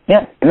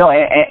 Yeah. No,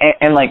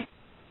 and like,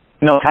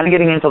 you know, kind of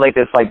getting into like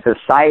this like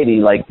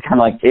society, like kind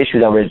of like issue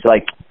that was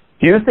like,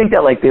 do you think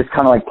that like this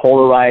kind of like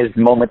polarized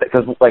moment,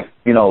 because like,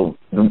 you know,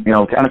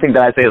 kind of thing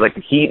that I say is like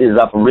the heat is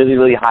up really,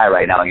 really high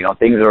right now. You know,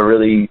 things are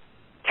really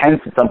tense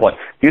at some point.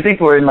 Do you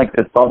think we're in like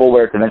this bubble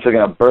where it's eventually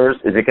going to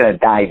burst? Is it going to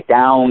die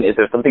down? Is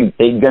there something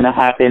big going to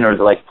happen? Or is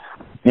it like,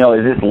 you know,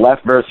 is this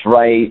left versus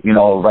right, you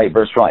know, right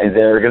versus wrong? Is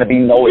there going to be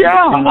no...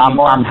 Yeah,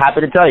 I'm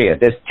happy to tell you.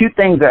 There's two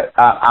things that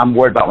I'm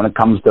worried about when it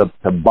comes to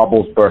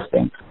bubbles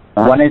bursting.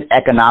 One is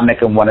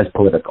economic and one is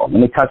political. Let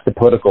me touch the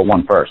political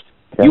one first.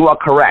 Okay. You are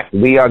correct.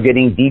 We are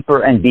getting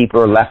deeper and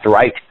deeper left to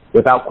right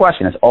without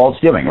question. It's all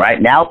it's doing,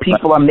 right? Now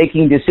people are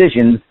making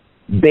decisions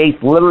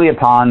based literally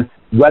upon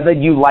whether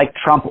you like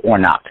Trump or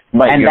not.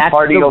 Right, and that's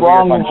the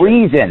wrong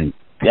reason.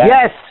 Yeah.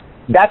 Yes,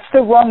 that's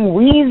the wrong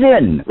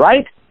reason,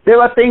 right?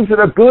 There are things that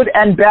are good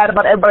and bad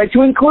about everybody,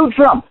 to include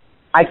Trump.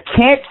 I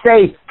can't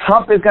say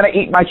Trump is going to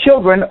eat my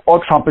children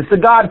or Trump is the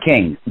God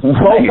King.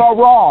 Both are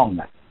wrong.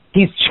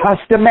 He's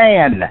just a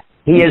man.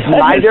 He is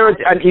neither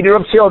an eater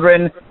of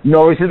children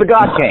nor is he the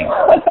God King.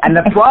 And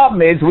the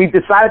problem is we've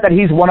decided that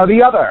he's one or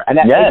the other, and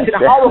that makes it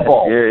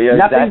horrible. You're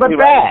Nothing exactly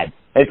but bad.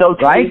 It's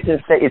okay to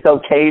say. It's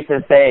okay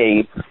to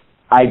say,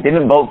 I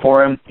didn't vote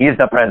for him. He's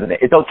the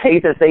president. It's okay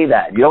to say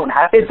that. You don't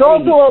have to. It's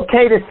also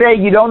okay to say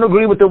you don't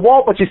agree with the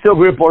wall, but you still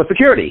agree with border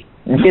security.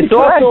 It's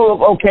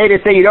also okay to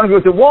say you don't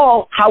agree with the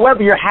wall.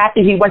 However, you're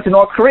happy he went to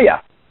North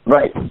Korea.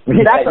 Right.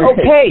 That's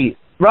okay,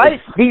 right?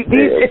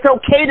 It's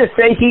okay to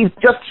say he's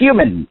just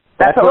human.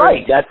 That's all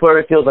right. That's where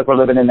it feels like we're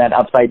living in that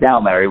upside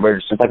down, Larry, where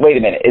it's just like, wait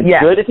a minute. It's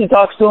good if he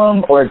talks to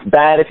him, or it's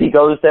bad if he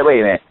goes there. Wait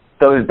a minute.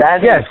 So it was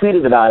bad that he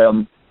tweeted about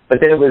him, but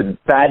then it was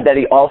bad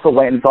that he also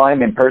went and saw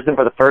him in person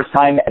for the first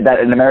time that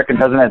an American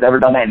president has ever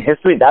done that in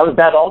history. That was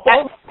bad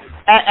also?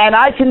 And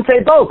I can say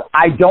both.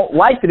 I don't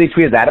like that he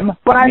tweeted at him,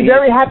 but I'm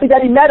very happy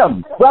that he met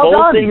him. Well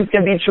done. Both things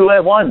can be true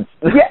at once.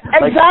 Yeah,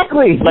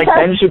 exactly. Like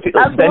Ben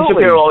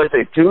Shapiro always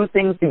say, two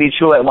things can be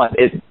true at once.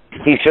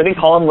 He shouldn't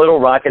call him Little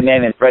Rocket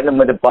Man and threaten him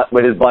with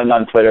his button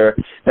on Twitter.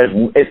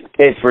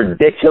 It's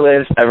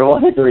ridiculous.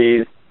 Everyone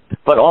agrees.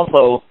 But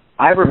also,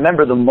 I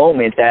remember the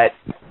moment that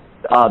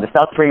the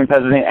South Korean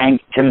president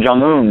Kim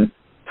Jong-un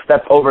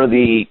stepped over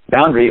the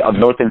boundary of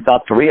North and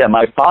South Korea.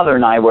 My father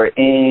and I were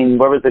in,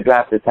 where was the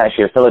draft this past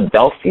year?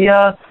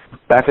 Philadelphia?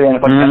 Back in the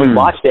NFL. And we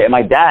watched it, and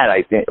my dad,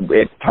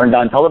 it turned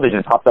on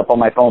television, popped up on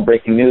my phone,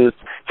 breaking news,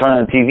 turned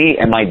on TV,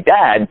 and my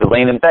dad,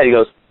 laying in bed, he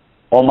goes,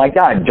 oh my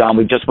God, John,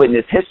 we just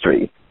witnessed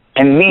history.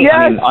 And me,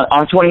 I mean,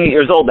 I'm 28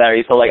 years old,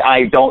 Larry, so, like,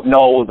 I don't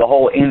know the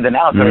whole ins and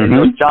outs. And he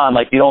goes, John,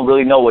 like, you don't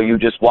really know what you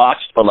just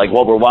watched, but, like,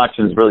 what we're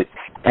watching is really...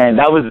 And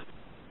that was...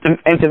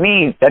 And to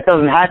me, that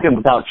doesn't happen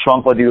without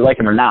Trump, whether you like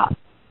him or not.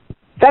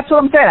 That's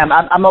what I'm saying.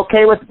 I'm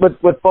okay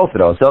with both of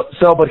those.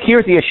 So, but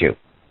here's the issue.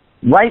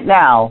 Right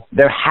now,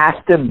 there has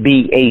to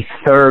be a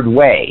third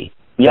way.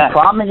 Yes. The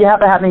problem that you have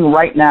happening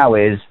right now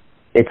is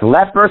it's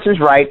left versus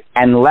right,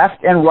 and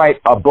left and right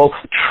are both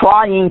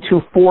trying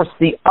to force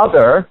the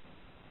other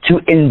to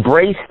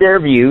embrace their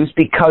views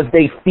because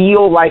they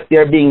feel like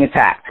they're being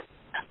attacked.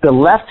 The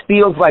left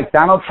feels like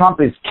Donald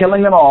Trump is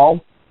killing them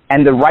all,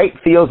 and the right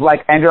feels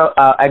like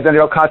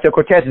Alexandria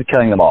Ocasio-Cortez is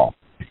killing them all.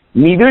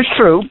 Neither is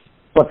true,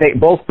 but they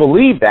both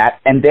believe that,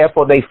 and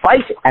therefore they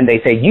fight, and they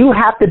say, you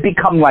have to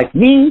become like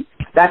me.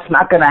 That's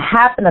not going to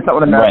happen. That's not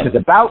what America's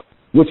about,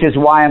 which is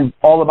why I'm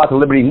all about the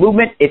liberty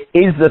movement. It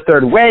is the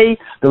third way.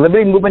 The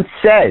liberty movement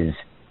says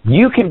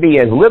you can be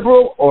as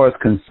liberal or as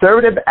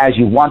conservative as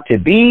you want to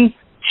be.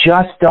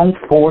 Just don't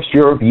force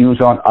your views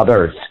on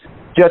others.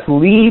 Just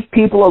leave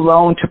people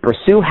alone to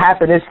pursue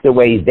happiness the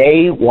way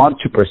they want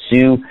to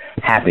pursue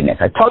happiness.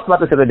 I talked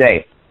about this the other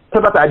day. I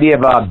talked about the idea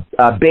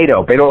of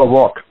Beto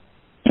O'Rourke.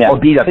 Yeah. Or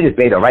Beto, I think it's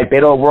Beto, right?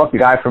 Beto O'Rourke, the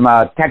guy from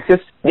Texas.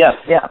 Yes,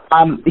 yeah.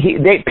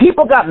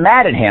 People got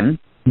mad at him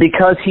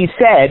because he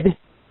said,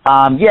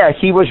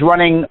 he was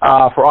running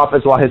for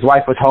office while his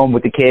wife was home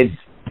with the kids.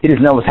 He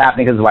didn't know what was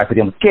happening because his wife was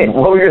dealing with the kids.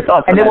 What were your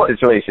thoughts on that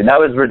situation? That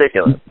was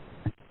ridiculous.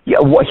 Yeah,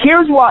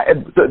 here's why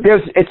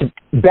it's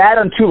bad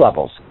on two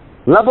levels.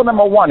 Level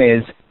number one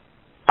is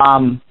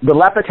the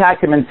left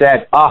attacked him and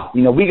said,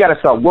 we got to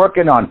start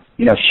working on,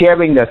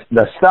 sharing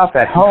the stuff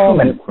at home.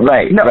 And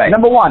Right.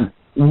 Number one,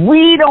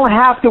 we don't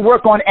have to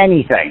work on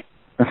anything.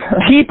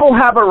 People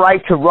have a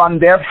right to run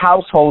their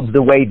households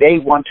the way they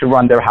want to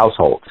run their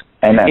households.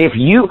 Amen.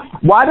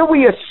 Why do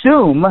we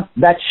assume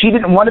that she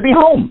didn't want to be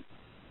home?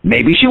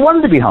 Maybe she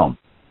wanted to be home.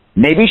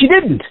 Maybe she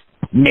didn't.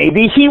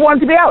 Maybe he wanted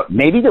to be out.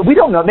 Maybe we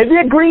don't know. Maybe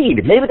they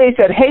agreed. Maybe they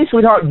said, "Hey,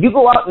 sweetheart, you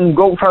go out and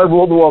go try to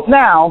rule the world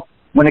now.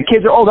 When the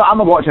kids are older, I'm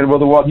gonna go out and try to rule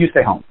the world. You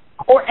stay home."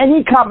 Or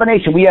any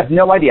combination. We have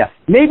no idea.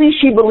 Maybe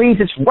she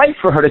believes it's right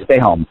for her to stay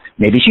home.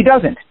 Maybe she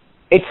doesn't.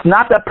 It's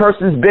not that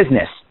person's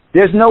business.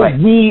 There's no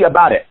we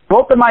about it.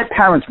 Both of my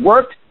parents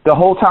worked the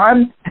whole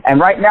time,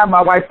 and right now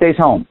my wife stays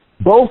home.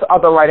 Both are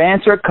the right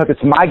answer because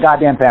it's my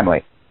goddamn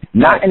family,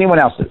 not anyone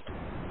else's.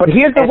 But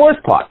here's the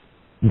worst part.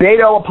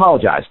 Beto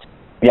apologized.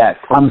 Yes.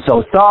 I'm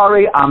so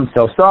sorry. I'm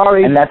so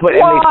sorry. And that's what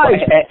Why?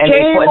 and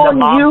Shame the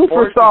mob on you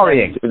for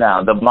sorrying.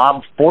 Now the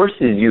mob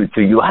forces you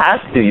to. You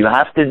have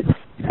to.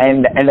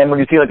 And then when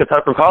you see like a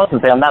Tucker Carlson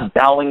say, "I'm not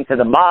bowing to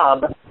the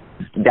mob,"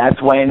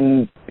 that's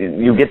when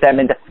you get them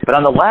into. But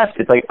on the left,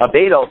 it's like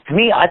Beto. To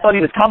me, I thought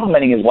he was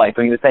complimenting his wife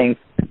when he was saying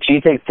she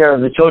takes care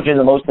of the children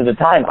the most of the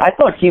time. I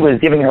thought he was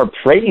giving her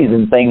praise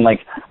and saying like,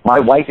 "My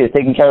wife is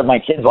taking care of my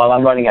kids while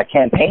I'm running a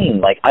campaign."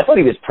 Like I thought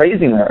he was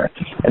praising her,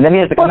 and then he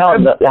has to come out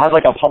and have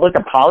like a public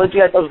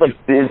apology. I thought it was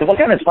like, what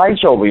kind of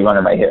slideshow are we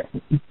running right here?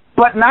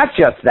 But not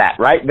just that,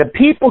 right? The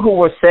people who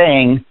were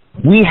saying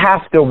we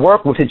have to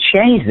work to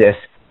change this,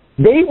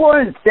 they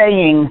weren't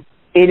saying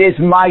it is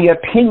my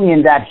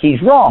opinion that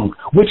he's wrong,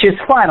 which is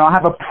fine. I don't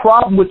have a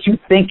problem with you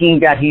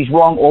thinking that he's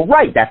wrong or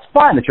right. That's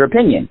fine. That's your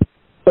opinion.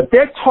 But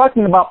they're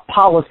talking about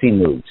policy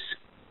moves.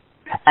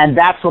 And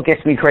that's what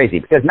gets me crazy.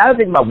 Because now they're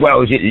thinking about,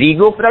 well, is it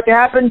legal for that to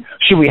happen?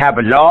 Should we have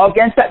a law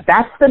against that?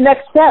 That's the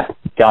next step.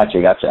 Gotcha.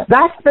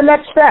 That's the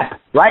next step,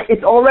 right?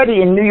 It's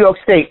already in New York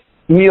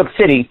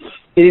City,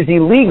 it is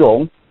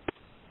illegal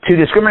to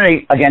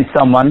discriminate against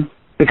someone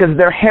because of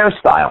their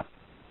hairstyle.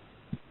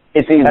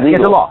 It's illegal. That's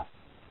against the law.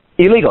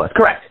 Illegal, it's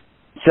correct.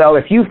 So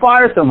if you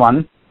fire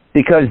someone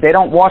because they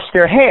don't wash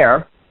their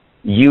hair,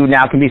 you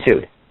now can be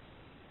sued.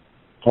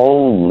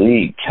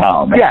 Holy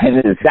cow, man.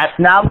 Yeah,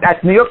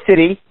 that's New York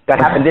City. That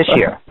happened this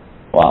year.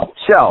 Wow.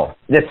 So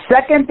the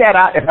second that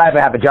if I ever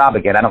have a job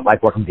again, I don't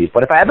like working with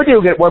people, but if I ever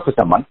do get work with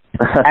someone,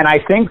 and I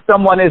think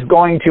someone is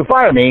going to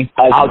fire me,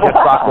 I'll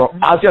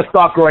just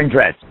start growing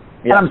dreads,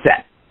 and I'm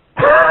set.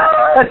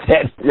 That's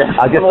it. Yeah.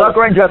 I'll just start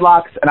growing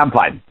dreadlocks, and I'm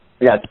fine.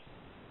 Yes.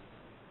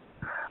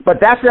 But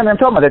that's what I'm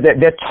talking about.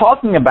 They're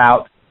talking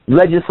about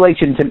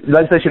legislation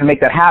to make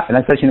that happen.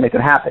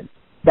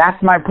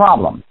 That's my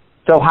problem.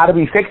 So how do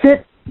we fix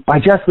it? By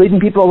just leaving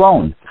people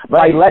alone.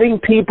 By letting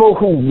people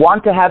who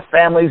want to have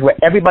families where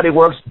everybody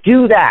works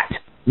do that.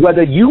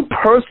 Whether you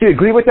personally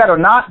agree with that or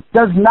not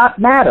does not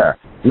matter.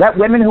 Let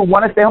women who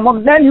want to stay home or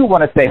men who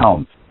want to stay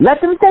home.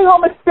 Let them stay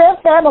home. It's their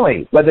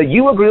family. Whether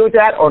you agree with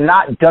that or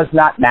not does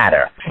not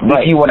matter.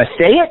 Right. If you want to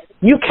say it,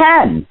 you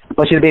can.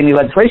 But should there be any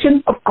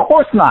legislation? Of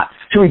course not.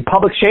 Should we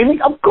public shaming?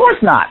 Of course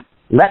not.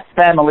 Let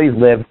families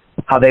live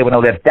how they want to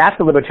live. That's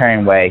the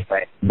libertarian way.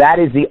 Right. That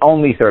is the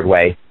only third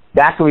way.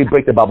 That's where we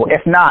break the bubble.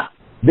 If not,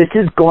 this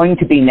is going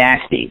to be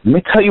nasty. Let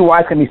me tell you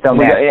why it's going to be so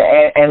nasty.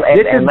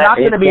 This is not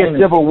going to be a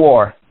civil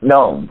war.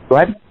 No. Go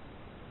ahead.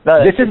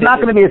 No, this is not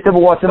going to be a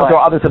civil war similar to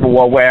our other civil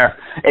war where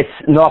it's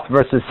North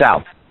versus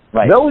South.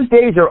 Right. Those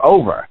days are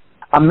over.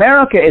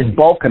 America is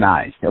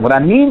balkanized. And what I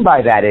mean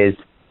by that is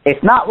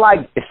it's not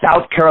like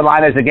South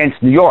Carolina is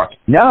against New York.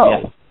 No.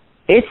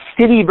 Yeah. It's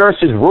city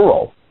versus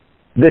rural.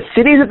 The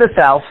cities of the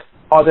South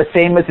are the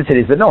same as the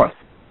cities of the North.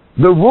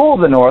 The rural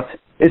of the North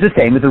is the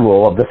same as the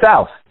rural of the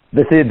South.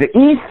 The cities of the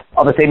East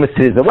are the same as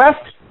the cities of the West.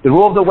 The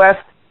rural of the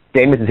West,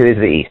 same as the cities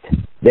of the East.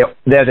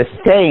 They're the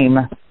same.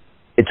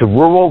 It's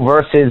rural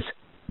versus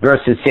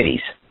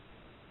cities.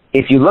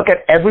 If you look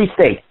at every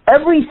state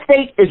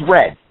is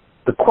red.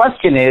 The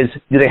question is,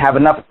 do they have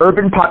enough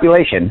urban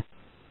population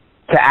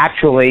to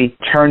actually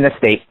turn the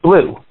state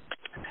blue?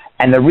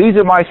 And the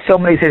reason why so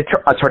many cities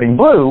are turning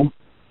blue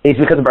is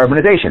because of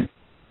urbanization.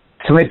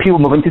 So many people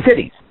moving to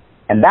cities.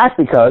 And that's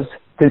because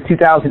since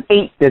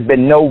 2008, there's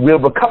been no real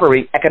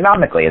recovery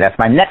economically. And that's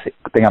my next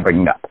thing I'm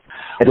bringing up.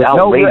 There's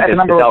no real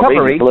economic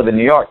recovery. To live in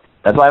New York.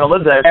 That's why I don't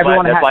live there. That's why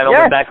I don't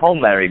live back home,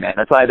 Larry, man.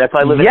 That's why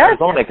I live in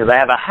Arizona, because I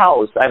have a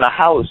house. I have a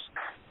house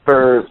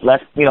for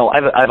less,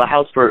 I have a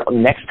house for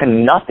next to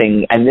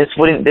nothing, and this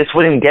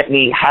wouldn't get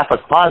me half a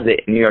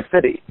closet in New York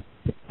City.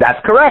 That's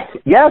correct.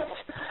 Yes.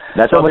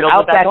 So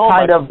without that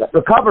kind of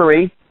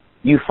recovery,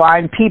 you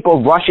find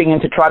people rushing in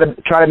to try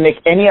to make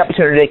any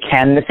opportunity they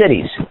can in the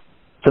cities.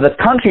 So the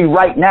country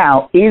right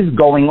now is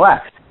going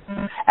left.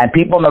 And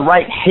people on the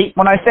right hate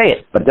when I say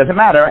it, but it doesn't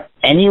matter.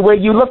 Any way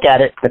you look at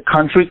it, the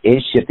country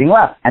is shifting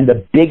left. And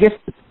the biggest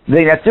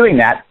thing that's doing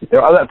that,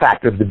 there are other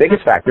factors. The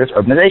biggest factor is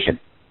urbanization.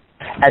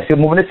 As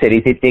people move into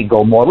cities, they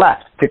go more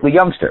left, particularly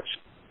youngsters.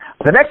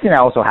 The next thing that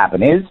also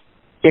happen is,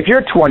 if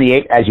you're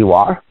 28, as you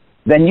are,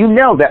 then you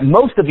know that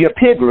most of your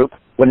peer group,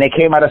 when they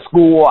came out of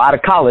school or out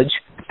of college,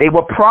 they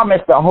were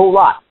promised a whole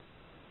lot.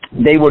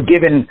 They were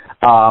given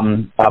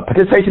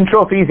participation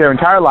trophies their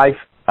entire life.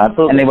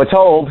 Absolutely. And they were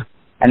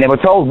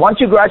told, once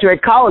you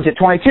graduate college at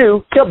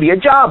 22, there'll be a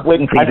job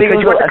waiting for you. I think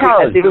you went to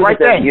college. The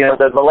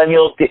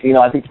millennials,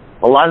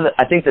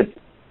 I think that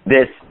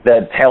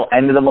the tail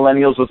end of the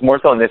millennials was more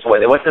so in this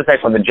way. What's this like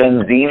from the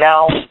Gen Z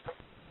now?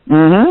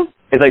 Mm-hmm.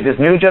 It's like this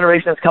new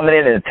generation that's coming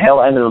in, and the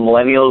tail end of the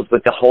millennials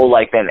with the whole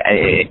like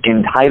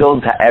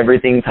entitled to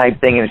everything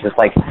type thing. And it's just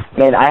like,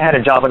 man, I had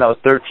a job when I was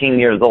 13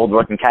 years old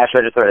working cash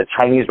register at a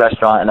Chinese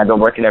restaurant, and I've been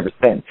working ever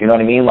since. You know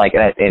what I mean? Like,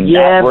 but you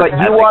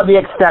are the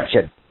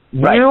exception.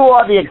 Right. You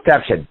are the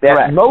exception.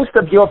 Most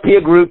of your peer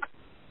group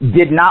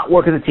did not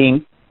work as a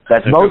team.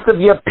 Most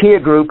of your peer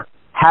group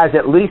has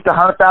at least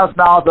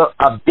 $100,000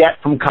 of debt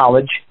from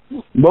college.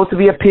 Most of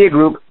your peer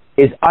group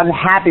is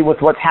unhappy with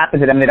what's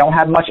happened to them. They don't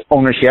have much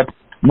ownership.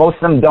 Most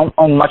of them don't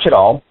own much at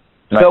all.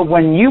 Right. So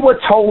when you were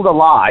told a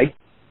lie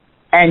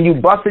and you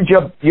busted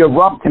your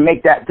rump to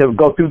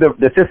go through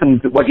the system,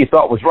 what you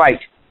thought was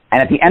right,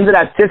 and at the end of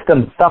that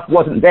system, stuff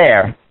wasn't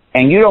there,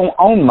 and you don't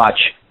own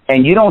much,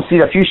 and you don't see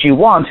the future you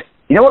want,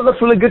 you know what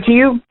looks really good to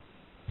you?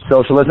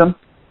 Socialism.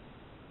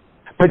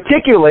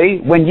 Particularly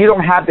when you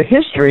don't have the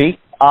history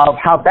of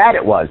how bad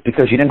it was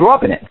because you didn't grow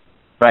up in it.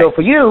 Right. So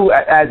for you,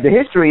 as the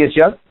history is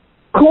just,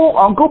 cool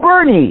Uncle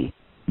Bernie.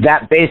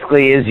 That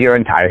basically is your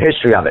entire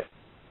history of it.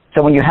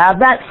 So when you have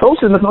that,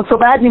 socialism doesn't look so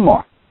bad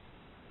anymore.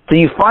 So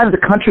you find the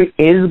country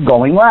is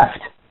going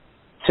left.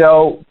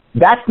 So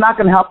that's not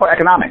going to help our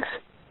economics.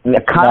 The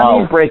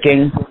economy is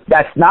breaking.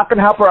 That's not going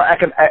to help our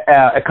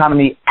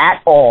economy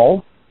at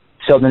all.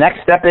 So the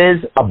next step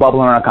is a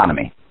bubble in our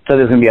economy. So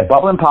there's going to be a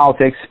bubble in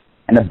politics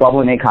and a bubble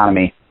in the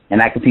economy,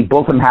 and I can see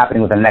both of them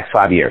happening within the next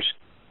 5 years.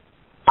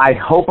 I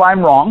hope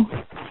I'm wrong.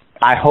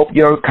 I hope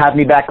you'll have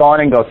me back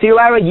on and go, see,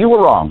 Larry, you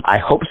were wrong. I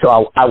hope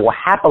so. I will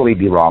happily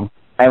be wrong.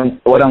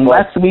 But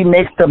unless we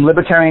make some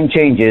libertarian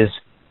changes,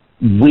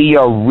 we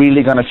are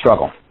really going to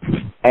struggle.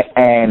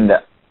 And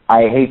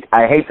I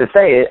hate to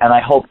say it, and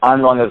I hope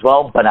I'm wrong as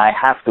well, but I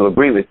have to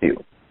agree with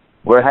you.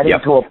 We're heading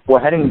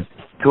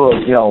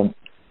to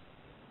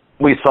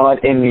we saw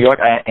it in New York,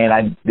 and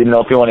I didn't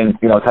know if you want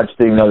to, touch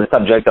the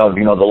subject of,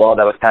 the law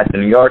that was passed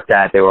in New York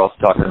that they were also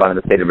talking about in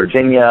the state of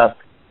Virginia.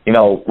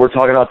 We're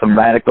talking about some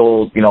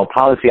radical,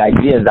 policy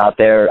ideas out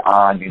there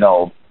on,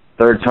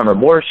 third-term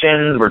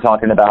abortions. We're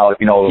talking about,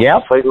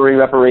 slavery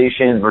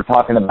reparations. We're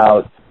talking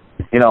about,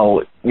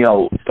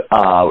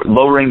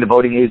 lowering the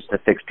voting age to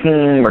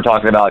 16. We're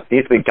talking about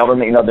basically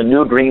government, the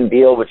new Green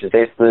Deal, which is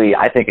basically,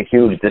 I think, a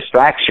huge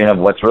distraction of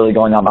what's really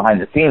going on behind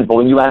the scenes.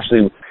 But if you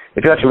actually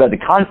read the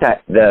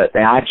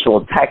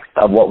actual text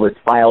of what was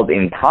filed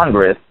in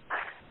Congress,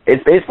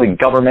 it's basically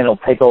governmental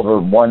takeover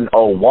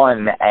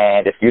 101,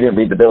 and if you didn't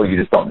read the bill, you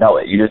just don't know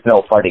it. You just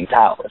know fighting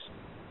cows.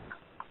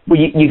 Well,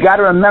 you got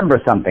to remember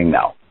something,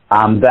 though.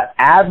 The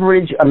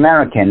average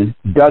American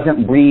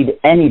doesn't read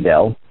any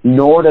bill,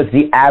 nor does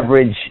the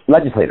average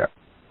legislator,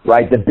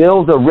 right? The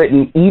bills are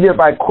written either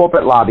by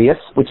corporate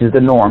lobbyists, which is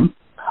the norm,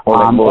 or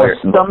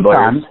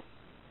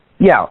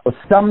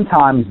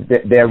sometimes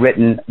they're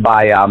written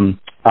by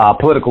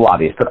political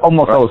lobbyists, but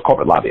almost always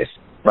corporate lobbyists.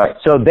 Right.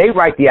 So they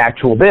write the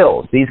actual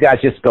bills. These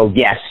guys just go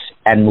yes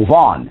and move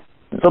on.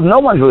 So no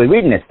one's really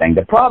reading this thing.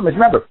 The problem is,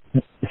 remember,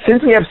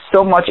 since we have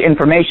so much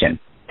information,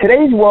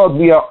 today's world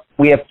we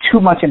have too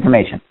much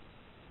information.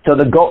 So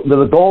the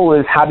goal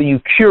is, how do you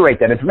curate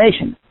that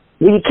information?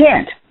 Well, you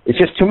can't. It's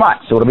just too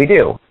much. So what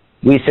do?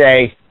 We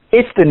say,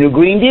 it's the new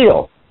Green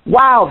Deal.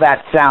 Wow,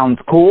 that sounds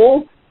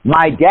cool.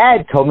 My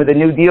dad told me the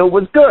New Deal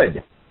was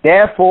good.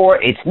 Therefore,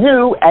 it's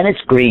new and it's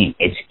green.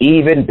 It's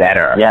even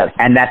better. Yes.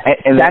 And that's the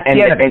end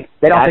of it.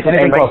 They don't take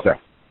anything closer.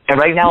 And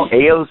right now,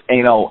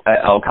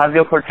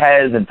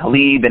 Ocasio-Cortez and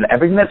Tlaib and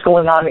everything that's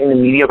going on in the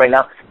media right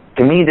now,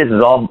 to me, this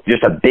is all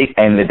just a big,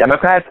 and the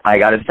Democrats, I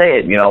got to say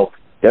it,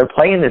 they're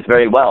playing this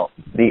very well.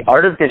 The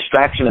art of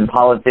distraction in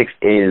politics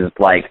is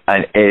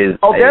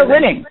they're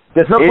winning.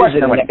 There's no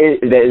question they're winning.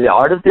 The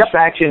art of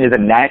distraction is a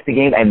nasty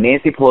game, and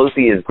Nancy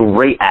Pelosi is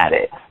great at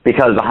it,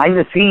 because behind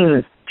the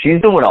scenes,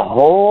 she's doing a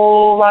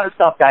whole lot of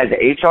stuff, guys. The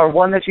HR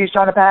 1 that she's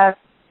trying to pass,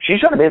 she's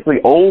trying to basically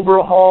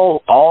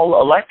overhaul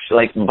all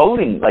election,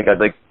 voting, like a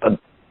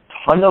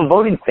ton of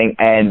voting thing,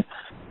 and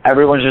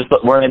everyone's just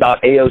worrying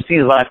about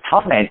AOC's last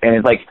comment, and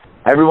it's like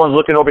everyone's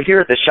looking over here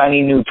at the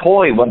shiny new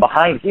toy, when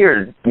behind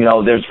here,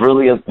 there's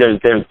really there's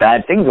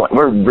bad things going.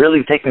 We're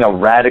really taking a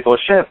radical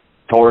shift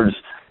towards,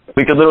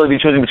 we could literally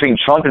be choosing between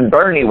Trump and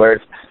Bernie, where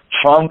it's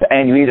Trump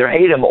and you either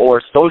hate him,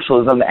 or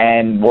socialism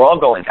and we're all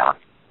going down.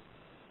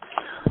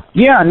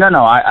 Yeah,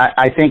 no.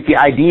 I think the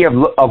idea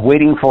of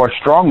waiting for a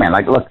strongman,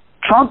 look,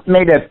 Trump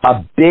made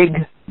a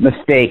big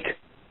mistake,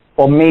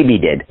 or maybe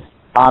did,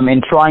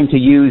 in trying to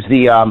use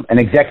an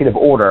executive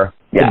order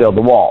to build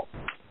the wall,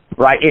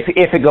 right?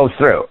 If it goes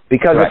through,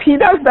 because if he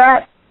does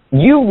that,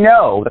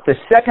 that the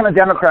second a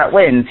Democrat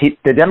wins,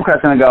 the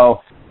Democrat's going to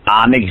go,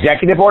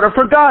 executive order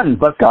for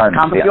guns. Let's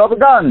confiscate all the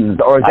guns,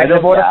 or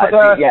executive order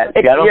for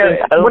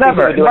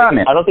whatever.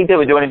 I don't think they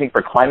would do anything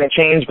for climate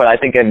change, but I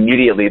think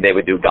immediately they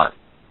would do guns.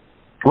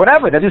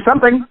 Whatever, they'll do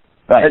something.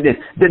 Right.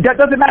 That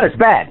doesn't matter. It's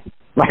bad.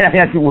 Right? I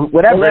mean,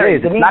 whatever it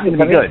is, it's not going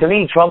to be good. To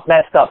me, Trump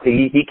messed up.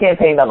 He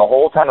campaigned on the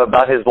whole time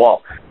about his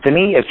wall. To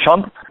me, if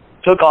Trump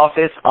took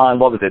office on,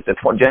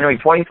 January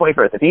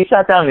 21st, if he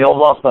sat down in the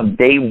Oval Office on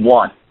day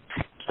one,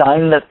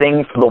 signed the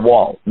thing for the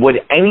wall, would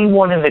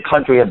anyone in the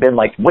country have been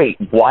like, wait,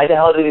 why the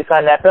hell did he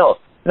sign that bill?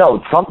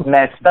 No, Trump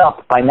messed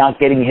up by not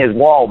getting his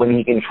wall when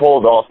he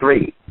controlled all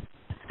three.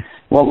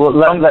 Well,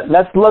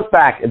 let's look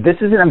back. This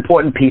is an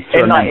important piece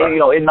to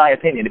remember. In my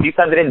opinion, if you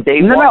signed it in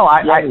day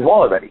one, you had his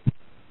wall already.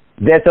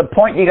 There's a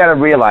point you got to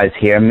realize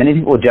here. Many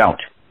people don't.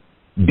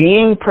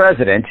 Being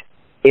president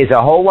is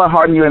a whole lot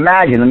harder than you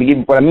imagine. Let me give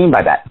you what I mean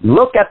by that.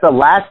 Look at the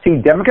last two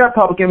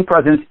Democrat-Republican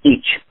presidents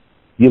each.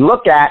 You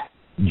look at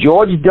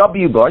George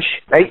W. Bush,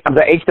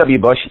 H.W.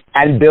 Bush,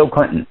 and Bill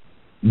Clinton.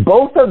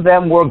 Both of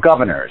them were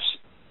governors.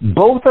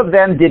 Both of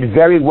them did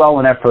very well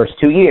in their first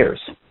 2 years.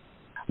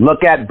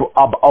 Look at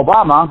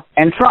Obama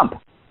and Trump.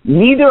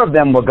 Neither of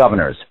them were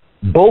governors.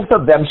 Both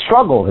of them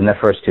struggled in their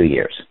first 2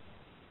 years.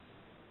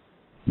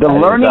 The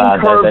learning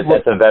curve.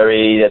 That's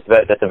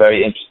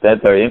very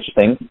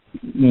interesting.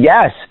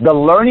 Yes, the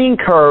learning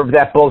curve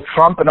that both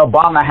Trump and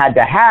Obama had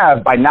to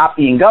have by not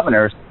being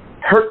governors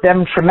hurt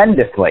them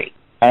tremendously.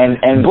 And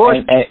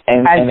Clinton has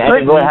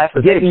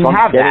to say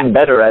Trump's getting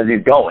better as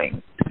he's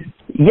going.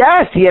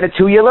 Yes, he had a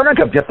 2-year learning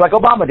curve, just like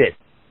Obama did.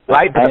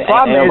 Right, but the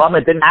problem is,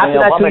 after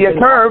that 2-year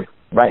curve,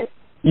 right,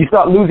 you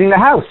start losing the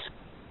House.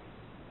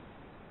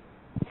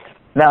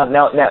 Now,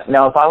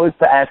 if I was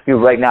to ask you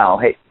right now,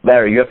 hey,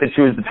 Larry, you have to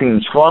choose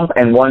between Trump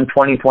and one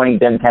 2020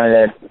 Dem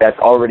candidate that's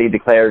already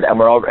declared, and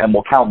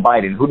we'll count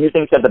Biden. Who do you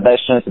think's got the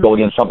best chance to go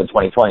against Trump in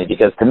 2020?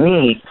 Because to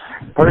me,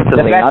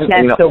 personally, the best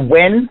chance to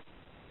win.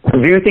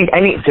 Do you think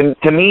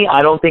to me,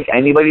 I don't think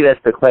anybody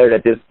that's declared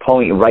at this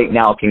point right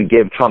now can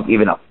give Trump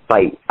even a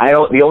fight.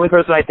 The only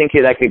person I think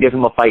here that could give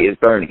him a fight is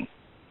Bernie.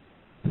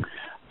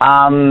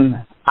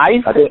 My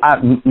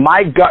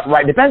gut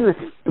depends on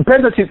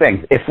two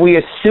things. If we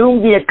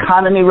assume the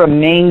economy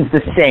remains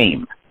the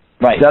same,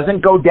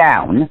 doesn't go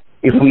down,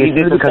 if we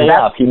assume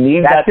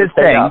that's his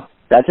thing.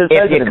 That's his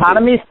if the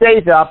economy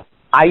stays up,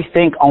 I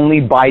think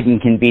only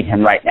Biden can beat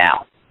him right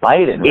now.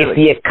 Biden, really? If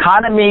the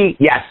economy,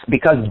 yes,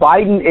 because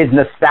Biden is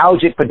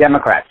nostalgic for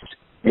Democrats.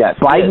 Yes,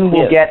 Biden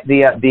will get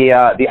the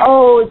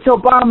it's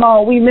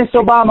Obama, we miss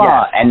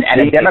Obama, and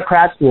the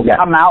Democrats will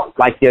come out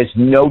like there's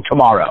no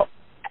tomorrow.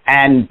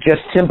 And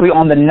just simply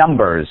on the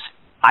numbers,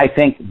 I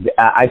think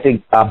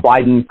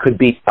Biden could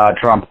beat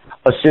Trump,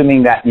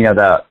 assuming that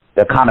the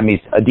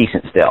economy's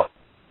decent still.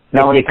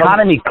 Now, when the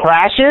economy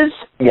crashes,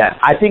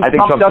 I think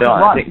Trump doesn't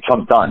run. I think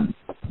Trump's done.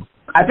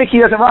 I think he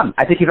doesn't run.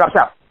 I think he drops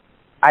out.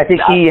 I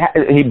think he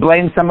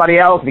blames somebody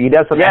else. If he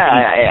does something,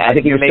 I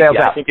think he sails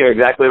out. I think you're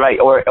exactly right.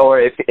 Or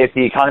if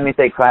the economy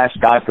say crash,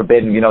 God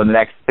forbid, in the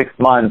next 6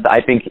 months,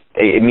 I think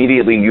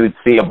immediately you'd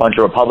see a bunch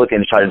of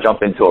Republicans try to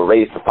jump into a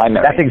race to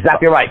primary. That's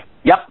exactly right.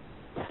 Yep.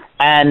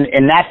 And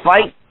in that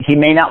fight, he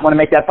may not want to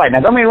make that fight. Now,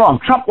 don't get me wrong.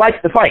 Trump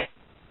likes to fight,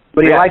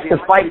 but he likes to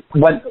fight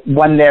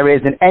when there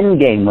is an end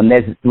game, when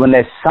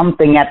there's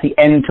something at the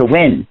end to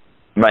win.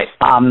 Right.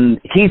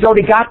 He's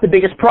already got the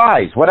biggest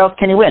prize. What else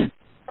can he win?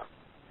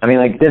 I mean,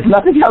 there's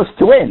nothing else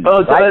to win.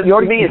 Oh, right? Dude,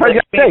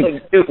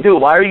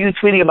 why are you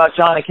tweeting about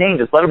John McCain?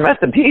 Just let him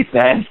rest in peace,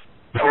 man.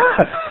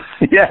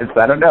 Yes,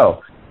 I don't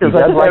know.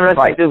 Donald,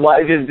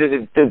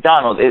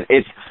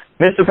 it's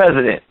Mr.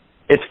 President.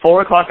 It's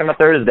 4:00 on a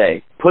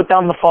Thursday. Put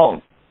down the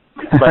phone.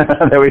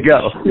 There we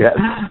go. Yes.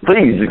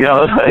 Please,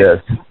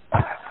 Yes.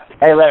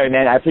 Hey, Larry,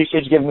 man, I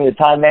appreciate you giving me the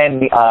time,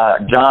 man.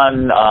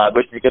 John,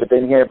 wish you could have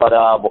been here, but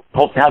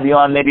hope to have you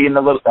on maybe in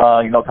a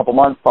couple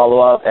months, follow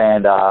up,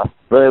 and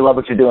really love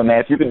what you're doing, man.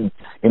 If you can,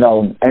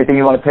 anything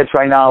you want to pitch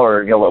right now,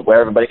 or where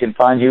everybody can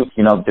find you,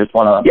 just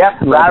want to.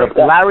 Yep,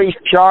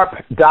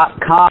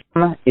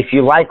 LarrySharp.com. If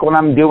you like what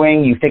I'm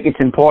doing, you think it's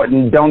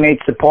important,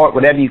 donate, support,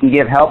 whatever you can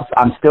give helps.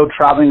 I'm still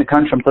traveling the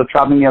country. I'm still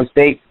traveling New York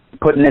State,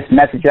 putting this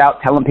message out,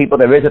 telling people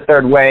there is a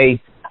third way.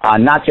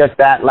 Not just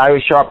that,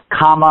 Larry Sharp,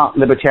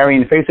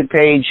 Libertarian Facebook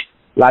page,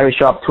 Larry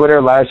Sharp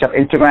Twitter, Larry Sharp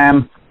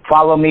Instagram.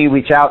 Follow me,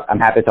 reach out. I'm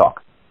happy to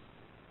talk.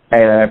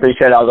 Hey, I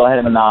appreciate it. I'll go ahead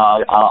and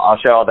I'll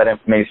share all that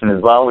information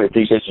as well. We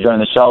appreciate you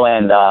joining the show,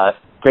 and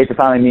great to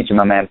finally meet you,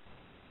 my man.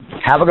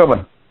 Have a good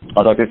one.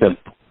 I'll talk to you soon.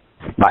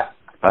 Bye.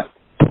 Bye.